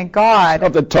 Oh, thank God.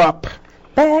 At the top.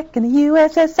 Back in the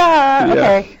USSR. Yeah.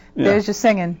 Okay. Yeah. There's your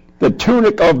singing. The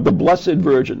tunic of the Blessed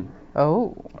Virgin.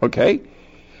 Oh. Okay.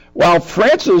 While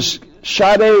Francis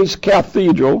Chade's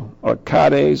Cathedral, or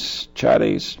Chade's,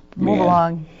 Move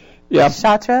along. Yeah.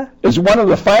 Chatra? Is one of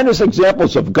the finest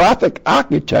examples of Gothic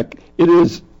architecture.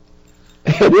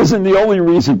 It isn't the only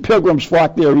reason pilgrims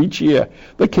flock there each year.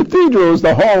 The cathedral is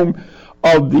the home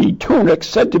of the tunic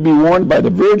said to be worn by the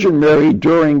Virgin Mary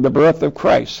during the birth of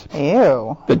Christ.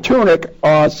 Ew. The tunic,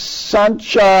 or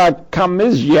Sancha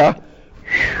Camiscia,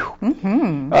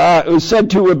 it was said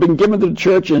to have been given to the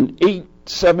church in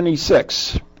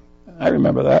 876. I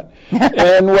remember that.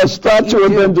 And was thought to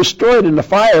have been destroyed in a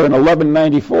fire in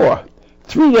 1194.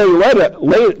 3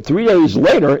 days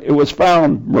later, it was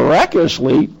found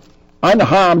miraculously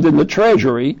unharmed in the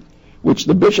treasury, which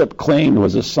the bishop claimed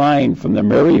was a sign from the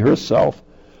Mary herself.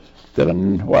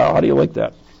 Wow, how do you like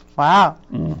that? Wow.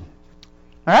 All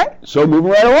right. So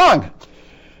moving right along.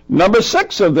 Number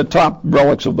 6 of the top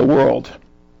relics of the world.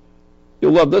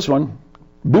 You'll love this one.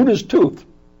 Buddha's tooth.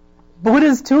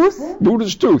 Buddha's tooth?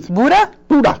 Buddha's tooth. Buddha?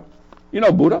 Buddha. You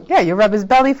know Buddha? Yeah, you rub his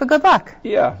belly for good luck.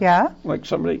 Yeah. Yeah? Like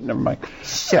somebody, never mind.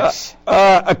 Shush.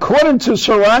 According to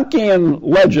Sri Lankan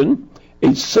legend,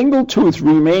 a single tooth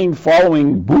remained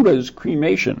following Buddha's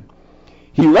cremation.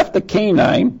 He left a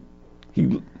canine.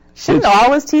 Shouldn't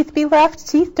all his teeth be left?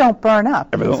 Teeth don't burn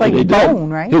up. It's like bone,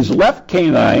 right? His left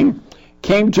canine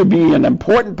came to be an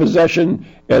important possession,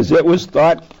 as it was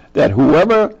thought that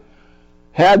whoever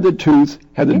had the tooth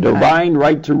had the divine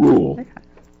right to rule.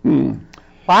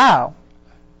 Wow.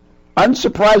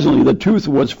 Unsurprisingly, the tooth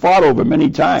was fought over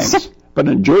many times, but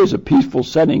enjoys a peaceful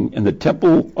setting in the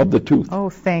Temple of the Tooth. Oh,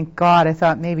 thank God. I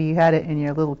thought maybe you had it in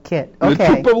your little kit. Okay. The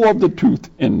Temple of the Tooth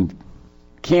in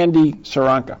Kandy, Sri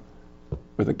Lanka,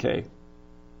 with a K.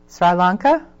 Sri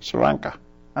Lanka? Sri Lanka.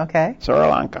 Okay. Sri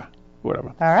Lanka,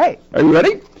 whatever. All right. Are you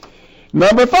ready?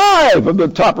 Number 5 of the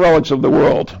top relics of the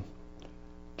world.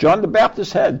 John the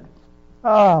Baptist's head.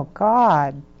 Oh,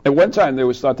 God. At one time, there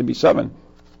was thought to be 7.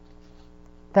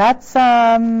 That's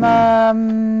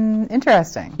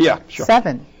interesting. Yeah, sure.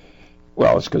 7.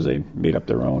 Well, it's because they made up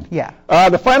their own. Yeah.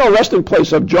 The final resting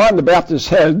place of John the Baptist's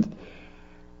head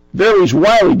varies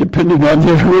widely depending on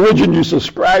the religion you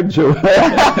subscribe to.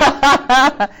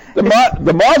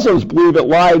 The Muslims believe it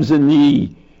lies in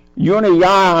the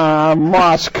Unia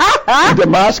Mosque in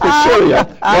Damascus, Syria,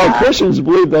 while Christians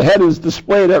believe the head is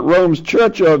displayed at Rome's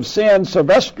Church of San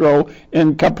Silvestro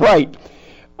in Caprite.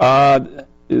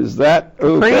 Is that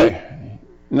okay?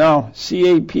 No,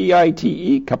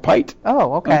 Capite, Capite.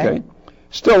 Oh, okay.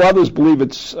 Still, others believe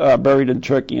it's buried in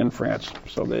Turkey and France.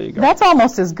 So there you go. That's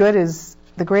almost as good as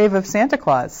the grave of Santa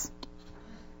Claus.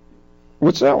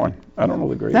 What's that one? I don't know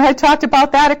the grave. I talked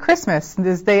about that at Christmas.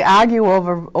 They argue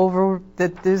over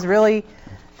that he's really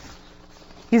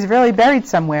buried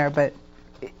somewhere, but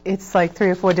it's like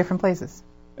 3 or 4 different places.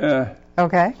 Okay.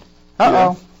 Uh-oh.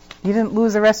 Yeah. You didn't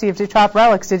lose the rest of your top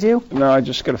relics, did you? No, I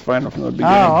just got to find them from the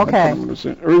beginning. Oh, okay.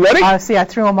 Are you ready? See, I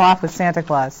threw him off with Santa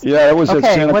Claus. Yeah, it was at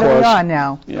Santa Claus. Okay, what are we on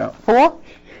now? Yeah. 4?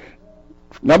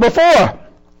 Number 4.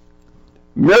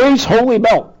 Mary's Holy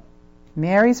Belt.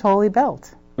 Mary's Holy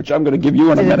Belt. Which I'm going to give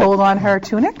you in a minute. Did it hold on her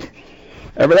tunic?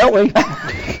 Evidently.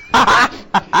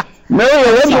 Mary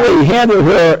allegedly handed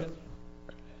her...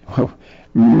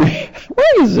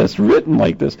 Why is this written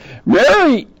like this?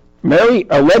 Mary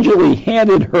allegedly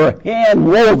handed her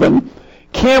hand-woven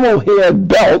camel-haired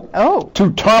belt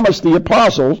to Thomas the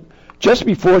Apostle just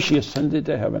before she ascended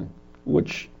to heaven,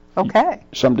 which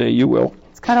someday you will.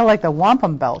 It's kind of like the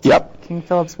wampum belt. Yep. King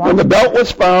Philip's wampum. When the belt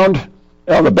was found,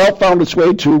 the belt found its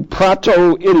way to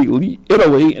Prato, Italy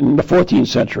in the 14th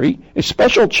century. A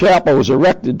special chapel was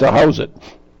erected to house it.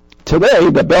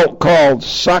 Today, the belt, called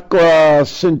Sacra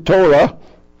Cintura,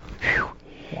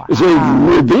 is a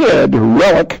revered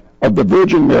relic of the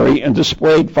Virgin Mary and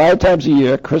displayed 5 times a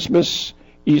year, Christmas,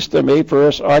 Easter May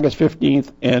 1st, August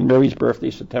 15th, and Mary's birthday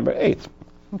September 8th.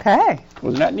 Okay.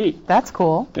 Wasn't that neat? That's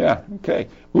cool. Yeah, okay.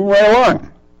 Moving right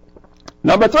along.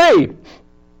 Number 3.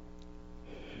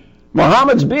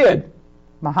 Muhammad's beard.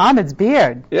 Muhammad's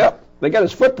beard. Yep. They got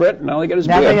his footprint, now they got his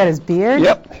Now beard. they got his beard?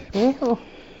 Yep. Ew.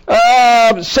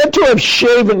 Said to have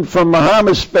shaven from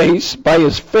Muhammad's face by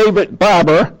his favorite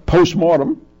barber,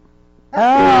 post-mortem.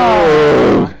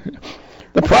 Oh.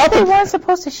 The They prophet... weren't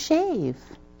supposed to shave.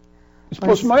 It's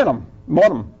post-mortem.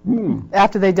 Mortem.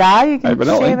 After they die, you can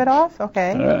Evidently. shave it off?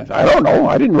 Okay. I don't know.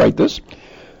 I didn't write this.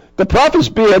 The prophet's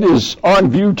beard is on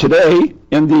view today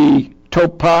in the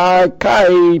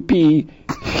Topkapi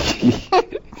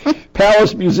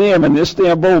Palace Museum in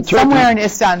Istanbul, Turkey. Somewhere in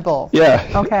Istanbul. Yeah.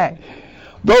 Okay.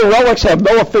 Though relics have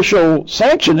no official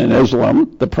sanction in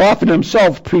Islam, the prophet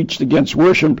himself preached against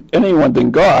worship anyone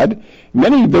than God.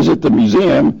 Many visit the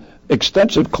museum.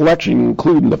 Extensive collection,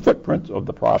 including the footprints of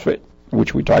the prophet,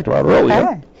 which we talked about earlier,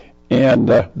 Okay. and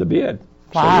the beard.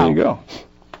 Wow. So there you go.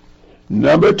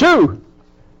 Number 2.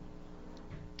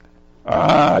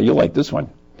 You like this one.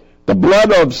 The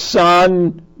blood of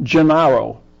San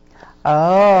Gennaro.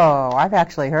 Oh, I've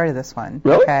actually heard of this one.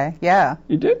 Really? Okay. Yeah,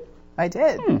 You did? I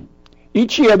did.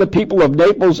 Each year, the people of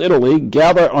Naples, Italy,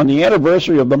 gather on the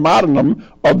anniversary of the martyrdom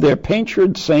of their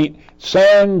patron saint,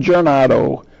 San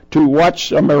Gennaro, to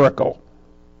watch a miracle.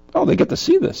 Oh, they get to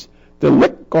see this. The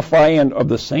liquefying of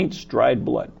the saint's dried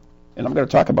blood. And I'm going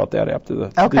to talk about that after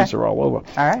these are all over. All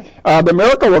right. The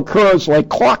miracle occurs like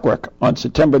clockwork on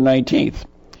September 19th,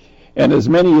 and as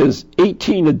many as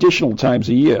 18 additional times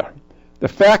a year. The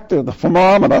fact of the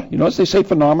phenomena, you notice they say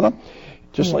phenomena,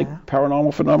 just like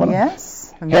paranormal phenomena,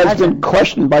 Yes. has Imagine. been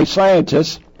questioned by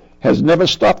scientists, has never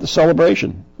stopped the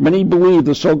celebration. Many believe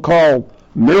the so-called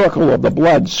miracle of the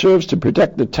blood serves to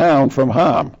protect the town from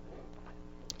harm,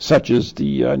 such as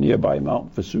the nearby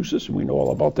Mount Vesuvius, and we know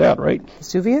all about that, right?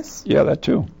 Vesuvius? Yeah, that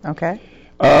too. Okay.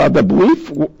 The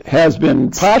belief has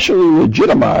been partially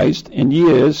legitimized in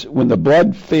years when the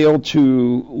blood failed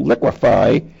to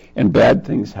liquefy and bad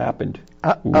things happened.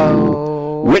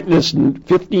 Uh-oh. Witnessed in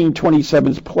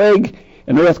 1527's plague,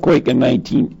 an earthquake in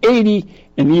 1980,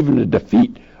 and even a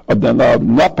defeat of the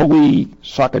Napoli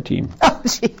soccer team. Oh,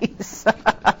 jeez.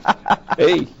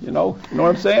 Hey, you know what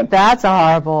I'm saying? That's a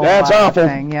horrible That's awful.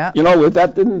 thing, yeah. You know, if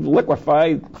that didn't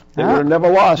liquefy, they would have never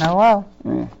lost. Oh,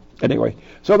 well. Anyway,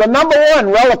 so the number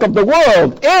 1 relic of the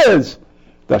world is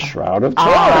the Shroud of Turin.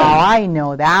 Oh, I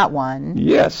know that one.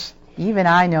 Yes. Even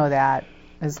I know that,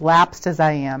 as lapsed as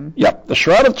I am. Yep, the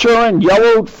Shroud of Turin,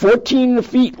 yellowed, 14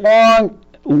 feet long,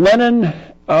 linen.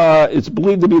 It's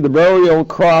believed to be the burial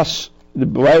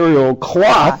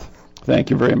cloth.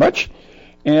 Thank you very much.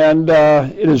 And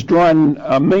it has drawn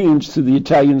millions to the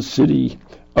Italian city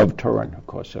of Turin. Of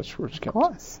course, that's where it's kept. Of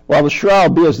course. While the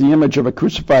shroud bears the image of a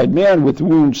crucified man with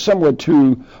wounds similar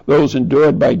to those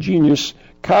endured by genius,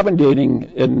 carbon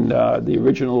dating in the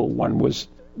original one was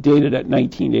dated at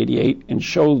 1988 and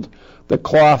showed the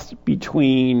cloth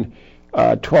between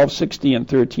 1260 and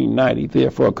 1390.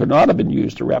 Therefore, it could not have been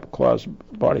used to wrap Claus's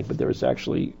body, but there is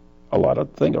actually a lot of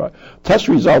thing about it. Test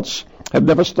results have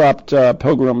never stopped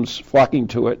pilgrims flocking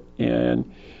to it.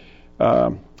 And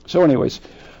so anyways,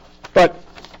 but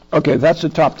okay, that's the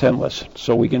top 10 list.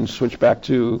 So we can switch back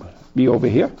to me over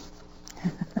here.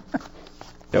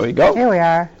 There we go. Here we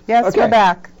are. Yes, Okay. we're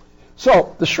back.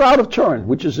 So the Shroud of Turin,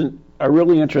 which is a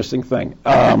really interesting thing.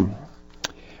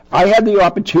 I had the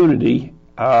opportunity,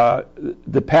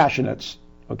 the Passionates,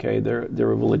 okay, they're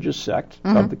a religious sect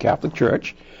of the Catholic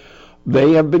Church.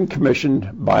 They have been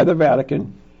commissioned by the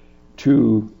Vatican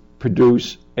to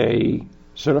produce a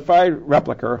certified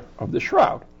replica of the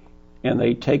shroud, and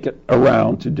they take it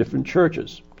around to different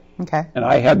churches. Okay. And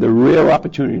I had the rare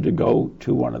opportunity to go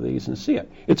to one of these and see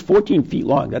it. It's 14 feet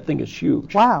long. That thing is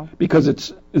huge. Wow. Because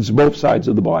it's both sides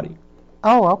of the body.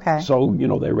 Oh, okay. So,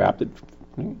 they wrapped it.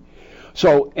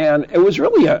 So, and it was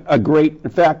really a great,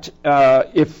 in fact,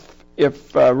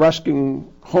 if Russ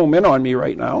can home in on me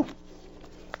right now,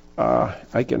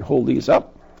 I can hold these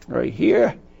up right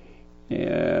here,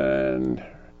 and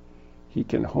he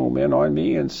can home in on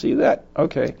me and see that.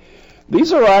 Okay.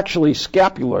 These are actually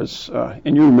scapulars,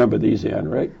 and you remember these, Ann,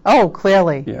 right? Oh,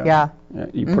 clearly. Yeah.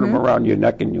 You put them around your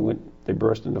neck, and they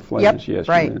burst into flames. Yep, Yes,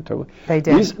 right. They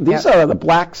did. These are the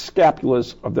black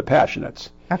scapulars of the Passionates.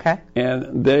 Okay.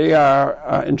 And they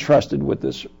are entrusted with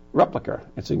this replica.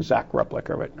 It's an exact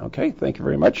replica of it. Okay, thank you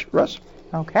very much, Russ.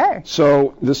 Okay.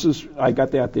 So I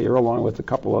got that there along with a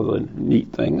couple other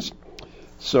neat things.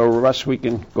 So, Russ, we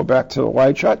can go back to the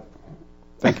wide shot.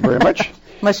 Thank you very much.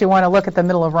 Unless you want to look at the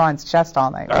middle of Ron's chest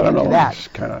all night. I don't know. Do that. It's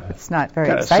kind of It's not very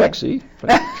exciting. sexy.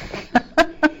 But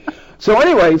So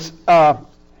anyways,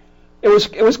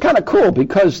 it was kind of cool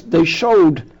because they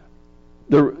showed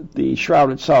the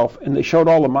shroud itself, and they showed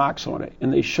all the marks on it,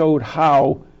 and they showed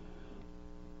how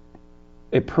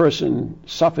a person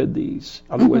suffered these.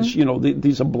 In other words,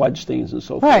 these are bloodstains and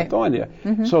so forth on there.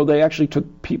 So they actually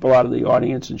took people out of the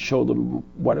audience and showed them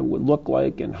what it would look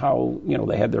like, and how,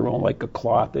 they had their own, like a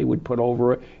cloth they would put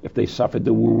over it if they suffered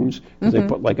the wounds, because they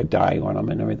put like a dye on them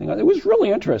and everything. It was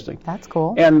really interesting. That's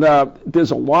cool. And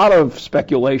there's a lot of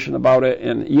speculation about it,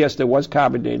 and yes, there was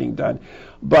carbon dating done,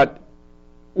 but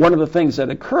one of the things that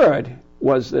occurred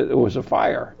was that there was a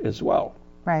fire as well.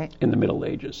 Right. In the Middle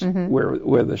Ages,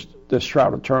 where the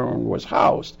Shroud of Turin was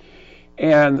housed,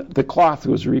 and the cloth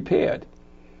was repaired.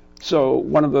 So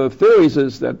one of the theories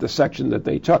is that the section that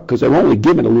they took, because they were only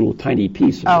given a little tiny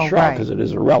piece of the shroud because it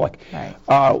is a relic,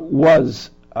 was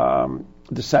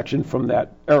the section from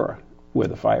that era where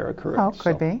the fire occurred. Oh,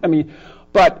 could be. I mean,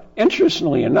 but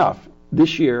interestingly enough,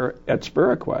 this year at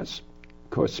SpiritQuest, of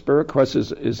course,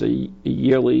 SpiritQuest is a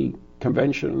yearly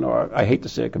convention, or I hate to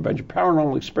say a convention,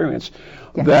 paranormal experience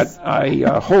that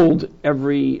I hold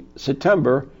every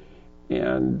September,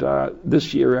 and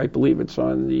this year I believe it's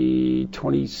on the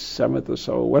 27th or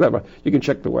so, whatever. You can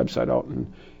check the website out.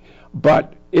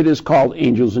 But it is called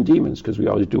Angels and Demons, because we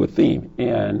always do a theme,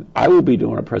 and I will be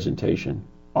doing a presentation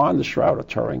on the Shroud of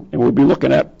Turin, and we'll be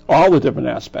looking at all the different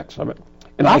aspects of it.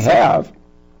 And awesome.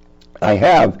 I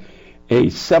have a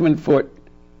 7-foot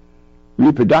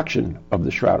reproduction of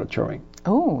the Shroud of Turin.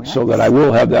 Oh, nice. So that I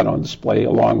will have that on display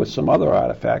along with some other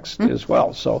artifacts as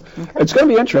well. So it's going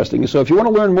to be interesting. So if you want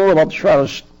to learn more about the Shroud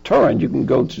of Turin, you can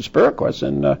go to SpiritQuest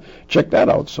and check that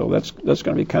out. So that's going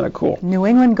to be kind of cool.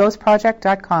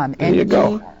 NewEnglandGhostProject.com. There you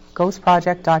go.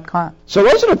 NEGhostProject.com. So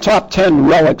those are the top 10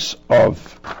 relics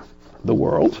of the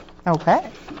world. Okay.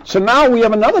 So now we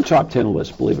have another top 10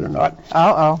 list, believe it or not.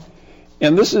 Uh-oh.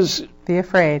 And this is... Be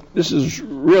afraid. This is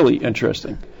really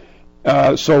interesting.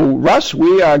 So, Russ,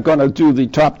 we are going to do the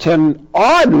top 10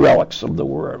 odd relics of the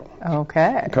world.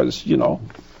 Okay. Because,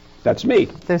 that's me.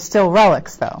 They're still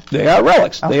relics, though. They are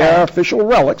relics. Okay. They are official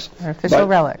relics. They're official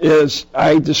relics. As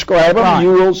I describe them,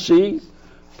 you will see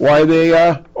why they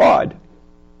are odd.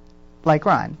 Like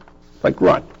Ron. Like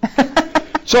Ron.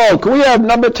 So, can we have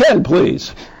number 10,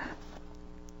 please?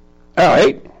 All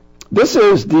right. This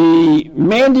is the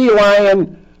Mandy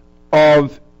Lion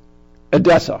of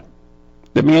Edessa.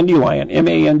 The Mandy Lion,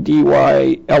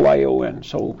 Mandylion,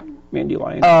 so Mandy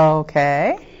Lion.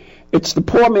 Okay. It's the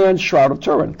poor man's Shroud of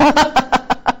Turin. All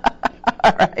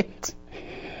right.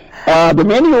 The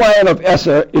Mandy Lion of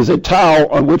Edessa is a towel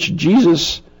on which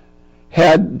Jesus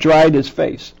had dried his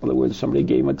face. In other words, somebody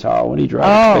gave him a towel and he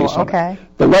dried his face on it.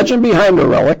 The legend behind the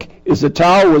relic is the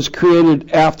towel was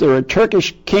created after a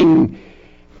Turkish king,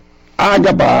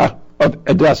 Agaba of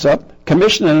Edessa,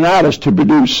 commissioned an artist to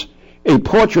produce a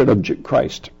portrait of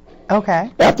Christ.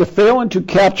 Okay. After failing to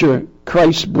capture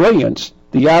Christ's brilliance,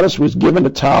 the artist was given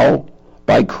a towel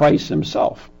by Christ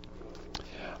himself.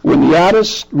 When the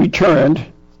artist returned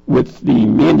with the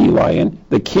Mandy Lion,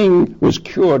 the king was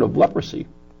cured of leprosy.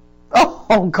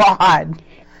 Oh, God.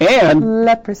 And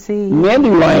leprosy. Mandy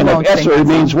Lion of Edessa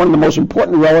remains one of the most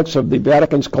important relics of the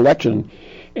Vatican's collection,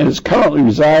 and is currently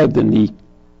resided in the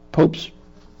Pope's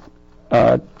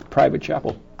private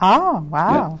chapel. Oh,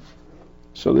 wow. Yeah.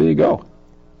 So there you go.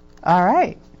 All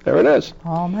right. There it is.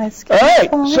 All my skills. All right.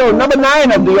 So number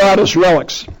 9 of the oddest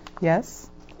relics. Yes.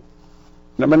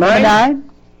 Number 9? Number 9?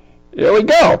 Here we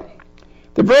go.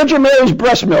 The Virgin Mary's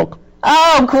breast milk.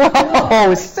 Oh,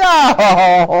 gross.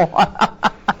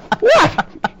 What?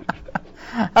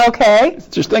 Okay.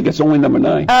 Just think it's only number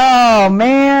 9. Oh,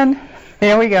 man.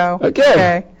 Here we go.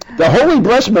 Okay. The holy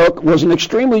breast milk was an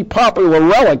extremely popular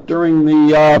relic during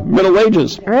the Middle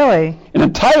Ages. Really? An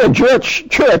entire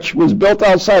church was built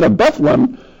outside of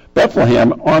Bethlehem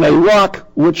on a rock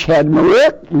which had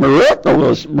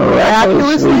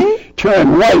miraculously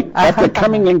turned white after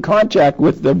coming in contact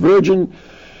with the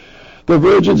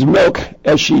Virgin's milk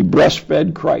as she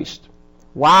breastfed Christ.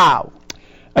 Wow.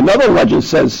 Another legend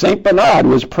says St. Bernard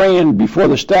was praying before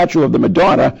the statue of the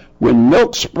Madonna when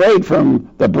milk sprayed from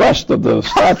the breast of the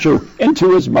statue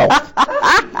into his mouth.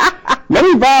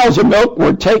 Many vials of milk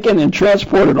were taken and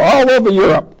transported all over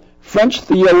Europe. French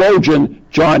theologian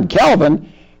John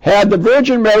Calvin had the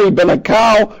Virgin Mary been a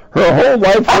cow, her whole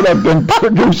life would have been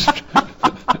produced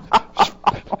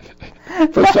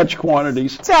for such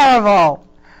quantities. Terrible.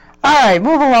 All right,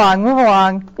 move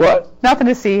along. What? Nothing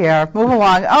to see here. Move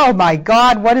along. Oh, my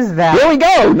God, what is that? Here we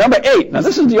go, number 8. Now,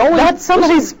 this is the only... That's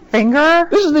somebody's finger?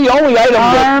 This is the only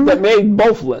item that made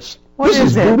both lists. What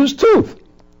is it? Buddha's tooth.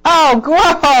 Oh,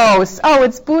 gross. Oh,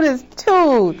 it's Buddha's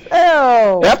tooth.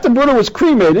 Ew. After Buddha was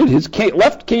cremated, his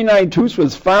left canine tooth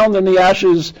was found in the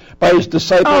ashes by his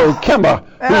disciple Kemba,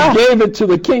 who gave it to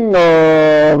the king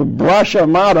of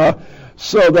Brahmada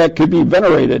so that it could be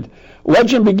venerated.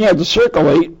 Legend began to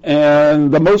circulate,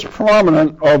 and the most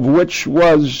prominent of which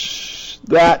was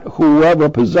that whoever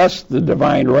possessed the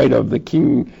divine right of the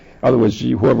king, in other words,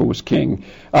 whoever was king.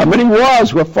 Many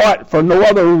wars were fought for no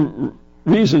other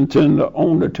reason to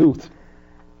own the tooth.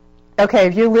 Okay,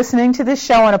 if you're listening to this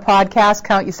show on a podcast,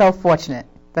 count yourself fortunate.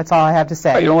 That's all I have to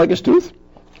say. Oh, you don't like his tooth?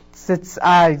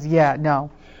 No.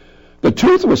 The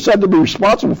tooth was said to be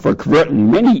responsible for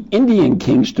converting many Indian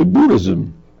kings to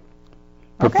Buddhism,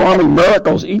 performing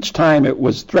miracles each time it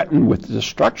was threatened with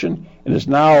destruction, and is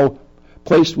now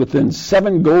placed within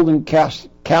 7 golden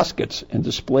caskets and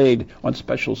displayed on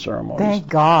special ceremonies. Thank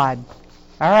God.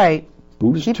 All right.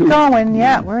 Buddha's Keep tooth. going.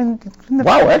 Yeah, we're in the...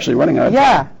 Wow, we're actually running out of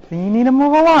time. Yeah, you need to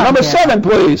move along. Number 7,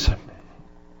 please.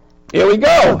 Here we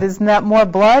go. So isn't that more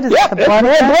blood? Is Yep, the it's blood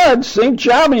more effect? blood. St.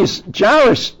 Januus?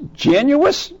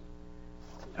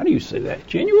 How do you say that?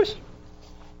 Januus?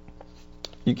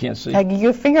 You can't see.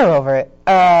 Your finger over it.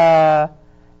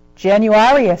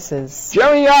 Januarius's.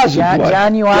 Januarius blood.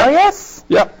 Januarius?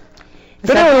 Yep. Is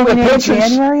that the name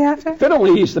January after?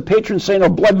 Fittingly, he's the patron saint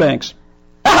of blood banks.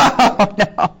 Oh,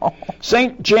 no.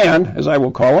 Saint Jan, as I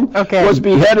will call him, Okay. was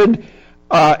beheaded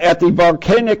at the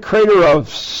volcanic crater of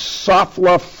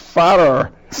Sofla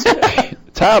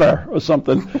Tata or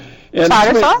something in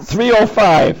Tartar sauce?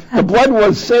 305. The blood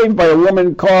was saved by a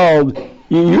woman called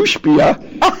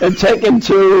Euspia and taken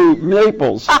to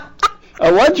Naples.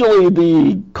 Allegedly,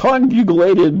 the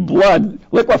conjugated blood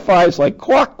liquefies like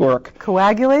clockwork.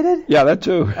 Coagulated? Yeah, that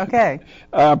too. Okay.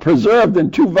 Preserved in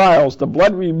 2 vials. The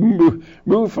blood removed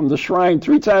from the shrine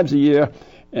 3 times a year,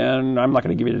 and I'm not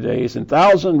going to give you the days. And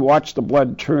 1,000 watch the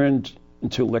blood turned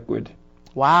into liquid.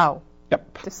 Wow.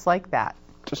 Yep. Just like that.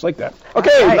 Just like that.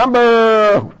 Okay, right.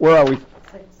 number, where are we?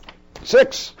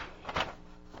 6.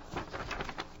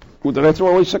 Ooh, did I throw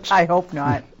away 6? I hope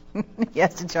not. He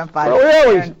has to jump out Oh, of the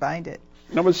really? chair and find it.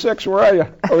 Number 6, where are you?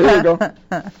 Oh, here you go.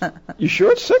 You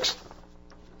sure it's 6?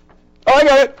 Oh, I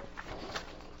got it.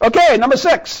 Okay, number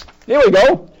 6. Here we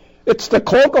go. It's the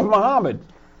cloak of Muhammad.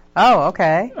 Oh,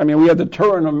 okay. I mean, we had the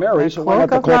Turin of Mary, so why not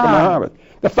the Cloak of cloak of Muhammad?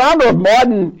 The founder of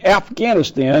modern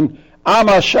Afghanistan,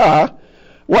 Ahmad Shah,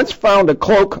 once found a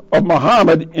cloak of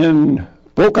Muhammad in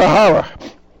Bokhara.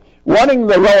 Wanting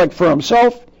the relic for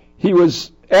himself, he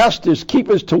was asked his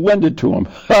keepers to lend it to him.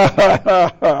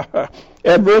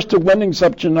 Adverse to lending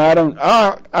such an item,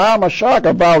 Ahmad Shah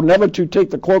vowed never to take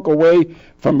the cloak away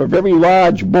from a very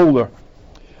large boulder.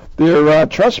 Their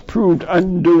trust proved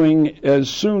undoing as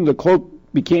soon the cloak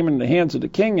became in the hands of the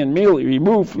king and immediately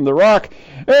removed from the rock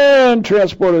and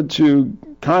transported to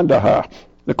Kandahar.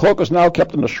 The cloak is now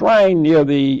kept in a shrine near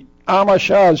the Ahmad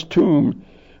Shah's tomb,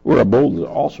 where a boulder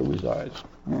also resides.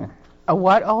 A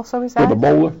what also is that? Where the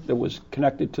boulder that was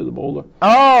connected to the boulder.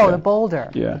 Oh, Yeah. the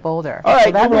boulder. Yeah. The boulder. All right,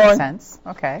 so that move makes on. sense.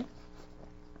 Okay.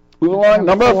 Move along.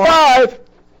 Number Number 4. 5.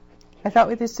 I thought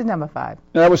we just did number 5.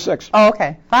 That was 6. Oh,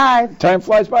 okay. 5. Time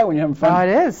flies by when you're having Oh, fun.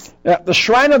 it is. Yeah, the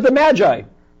Shrine of the Magi.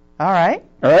 All right.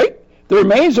 All right? The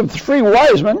remains of 3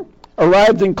 wise men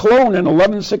arrived in Cologne in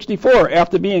 1164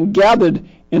 after being gathered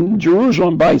in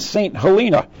Jerusalem by St.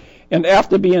 Helena and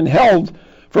after being held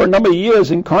for a number of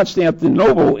years in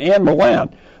Constantinople and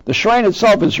Milan. The shrine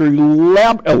itself is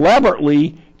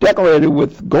elaborately decorated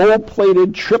with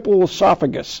gold-plated triple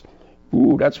esophagus.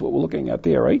 Ooh, that's what we're looking at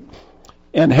there, right?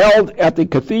 And held at the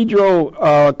Cathedral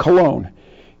Cologne.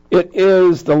 It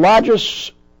is the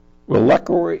largest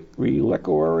reliquary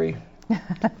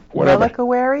whatever.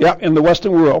 Reliquary? Yeah, in the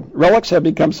Western world. Relics have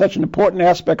become such an important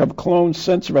aspect of Cologne's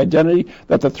sense of identity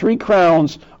that the 3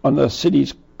 crowns on the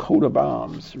city's coat of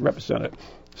arms represent it.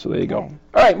 So there you go. Okay.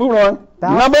 All right, moving on.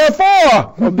 Balance. Number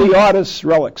 4 of the artist's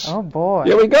relics. Oh, boy.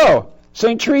 Here we go.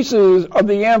 St. Teresa of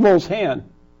the Anvil's hand.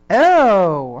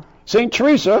 Oh. St.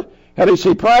 Teresa had a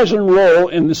surprising role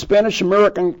in the Spanish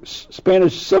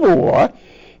Civil War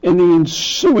in the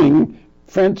ensuing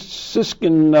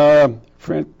Franciscan,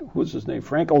 what's his name?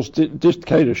 Franco's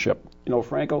dictatorship. You know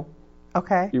Franco?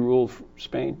 Okay. He ruled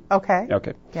Spain. Okay.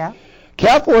 Okay. Yeah.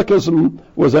 Catholicism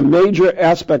was a major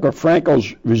aspect of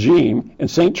Franco's regime, and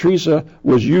St. Teresa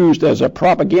was used as a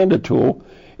propaganda tool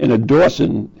in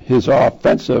endorsing his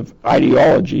offensive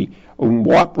ideology and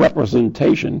warped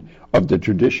representation of the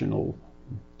traditional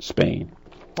Spain.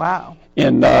 Wow.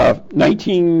 In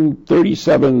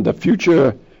 1937, the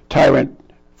future tyrant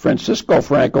Francisco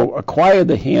Franco acquired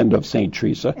the hand of St.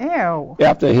 Teresa Ew.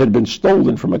 after it had been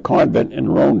stolen from a convent in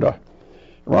Ronda.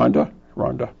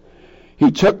 He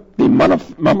took the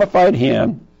mummified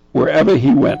hand wherever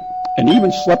he went, and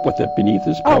even slept with it beneath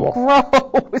his pillow. Oh,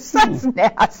 gross. That's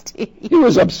nasty. He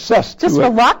was obsessed. Just for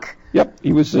luck? Yep,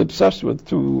 he was obsessed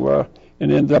with and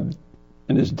ended up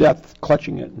in his death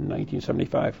clutching it in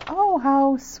 1975. Oh,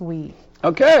 how sweet.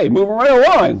 Okay, moving right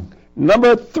along.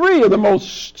 Number 3 of the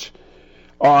most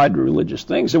odd religious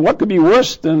things. And what could be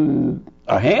worse than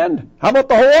a hand? How about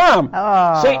the whole arm?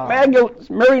 Oh.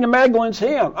 Mary Magdalene's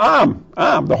hand. Arm,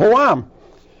 the whole arm.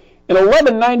 In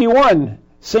 1191,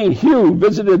 St. Hugh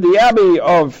visited the Abbey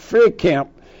of Faircamp,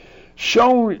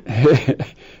 shown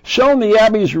the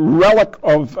Abbey's relic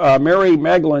of Mary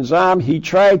Magdalene's arm. He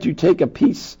tried to take a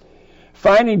piece,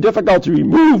 finding difficult to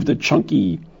remove the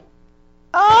chunky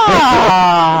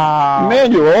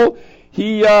manual.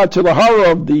 He, to the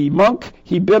horror of the monk,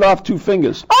 he bit off 2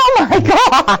 fingers. Oh my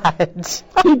God!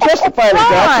 He justified his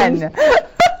actions.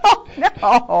 Oh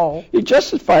no! He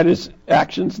justified his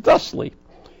actions thusly.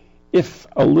 If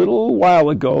a little while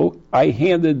ago I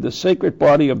handed the sacred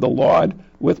body of the Lord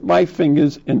with my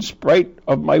fingers in spite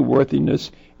of my worthiness,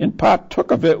 and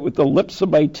partook of it with the lips of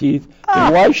my teeth,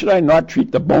 then why should I not treat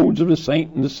the bones of a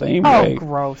saint in the same way? Oh,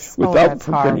 gross. Without that's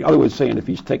forgetting. horrible. In other words, saying if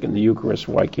he's taking the Eucharist,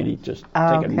 why can't he just take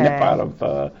a nip out of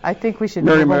I think we should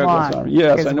Mary move Magdalene's along. arm?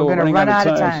 Yes, because I know we're we're going running to run out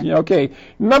of time. Yeah, time. okay.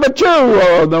 Number 2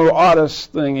 of the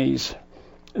oddest thingies.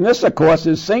 And this, of course,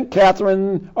 is St.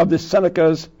 Catherine of the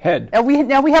Seneca's head. Now we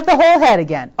have the whole head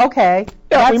again. Okay.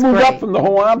 Yeah, we that's moved great. up from the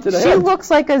whole arm to the She head. looks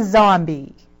like a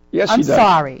zombie. Yes, I'm she does.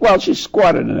 sorry. Well, she's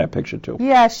squatted in that picture, too.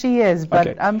 Yeah, she is, but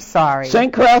Okay. I'm sorry.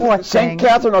 St. Poor thing.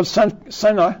 Catherine of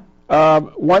Siena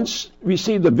once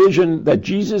received a vision that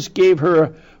Jesus gave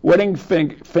her wedding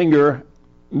finger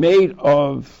made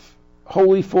of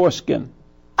holy foreskin.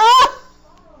 Oh,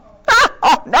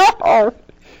 no!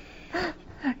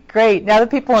 Great. Now the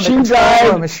people in the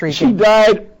control room are shrieking. She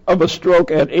died of a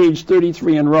stroke at age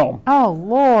 33 in Rome. Oh,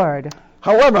 Lord.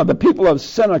 However, the people of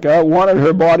Seneca wanted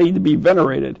her body to be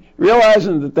venerated.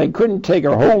 Realizing that they couldn't take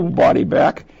her whole body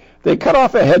back, they cut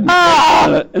off her head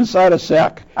inside a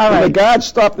sack. All When right. the guards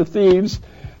stopped the thieves,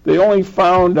 they only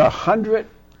found 100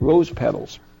 rose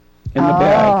petals in the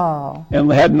bag,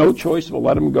 and had no choice but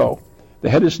let them go. The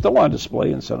head is still on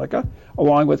display in Seneca,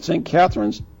 along with St.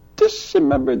 Catherine's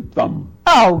dismembered thumb.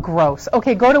 Oh, gross.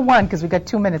 Okay, go to 1 because we've got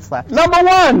 2 minutes left. Number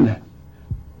 1.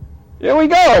 Here we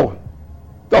go.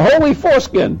 The holy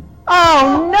foreskin.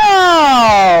 Oh,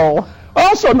 no!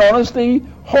 Also known as the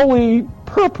holy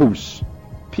purpose.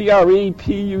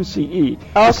 Prepuce.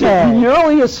 It's the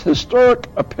earliest historic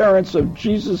appearance of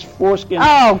Jesus' foreskin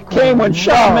came when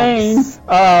Charlemagne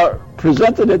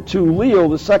presented it to Leo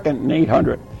II in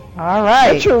 800. All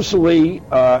right. Interestingly,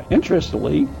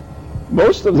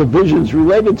 most of the visions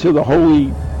related to the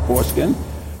holy foreskin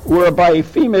were by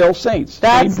female saints.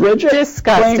 That's Saint Bridget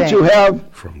disgusting. claimed to have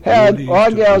had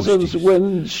orgasms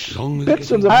when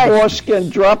bits of the foreskin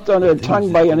dropped on her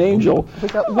tongue by an angel. We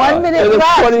got 1 minute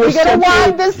left. We got to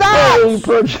wind this up.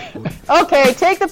 Okay, take the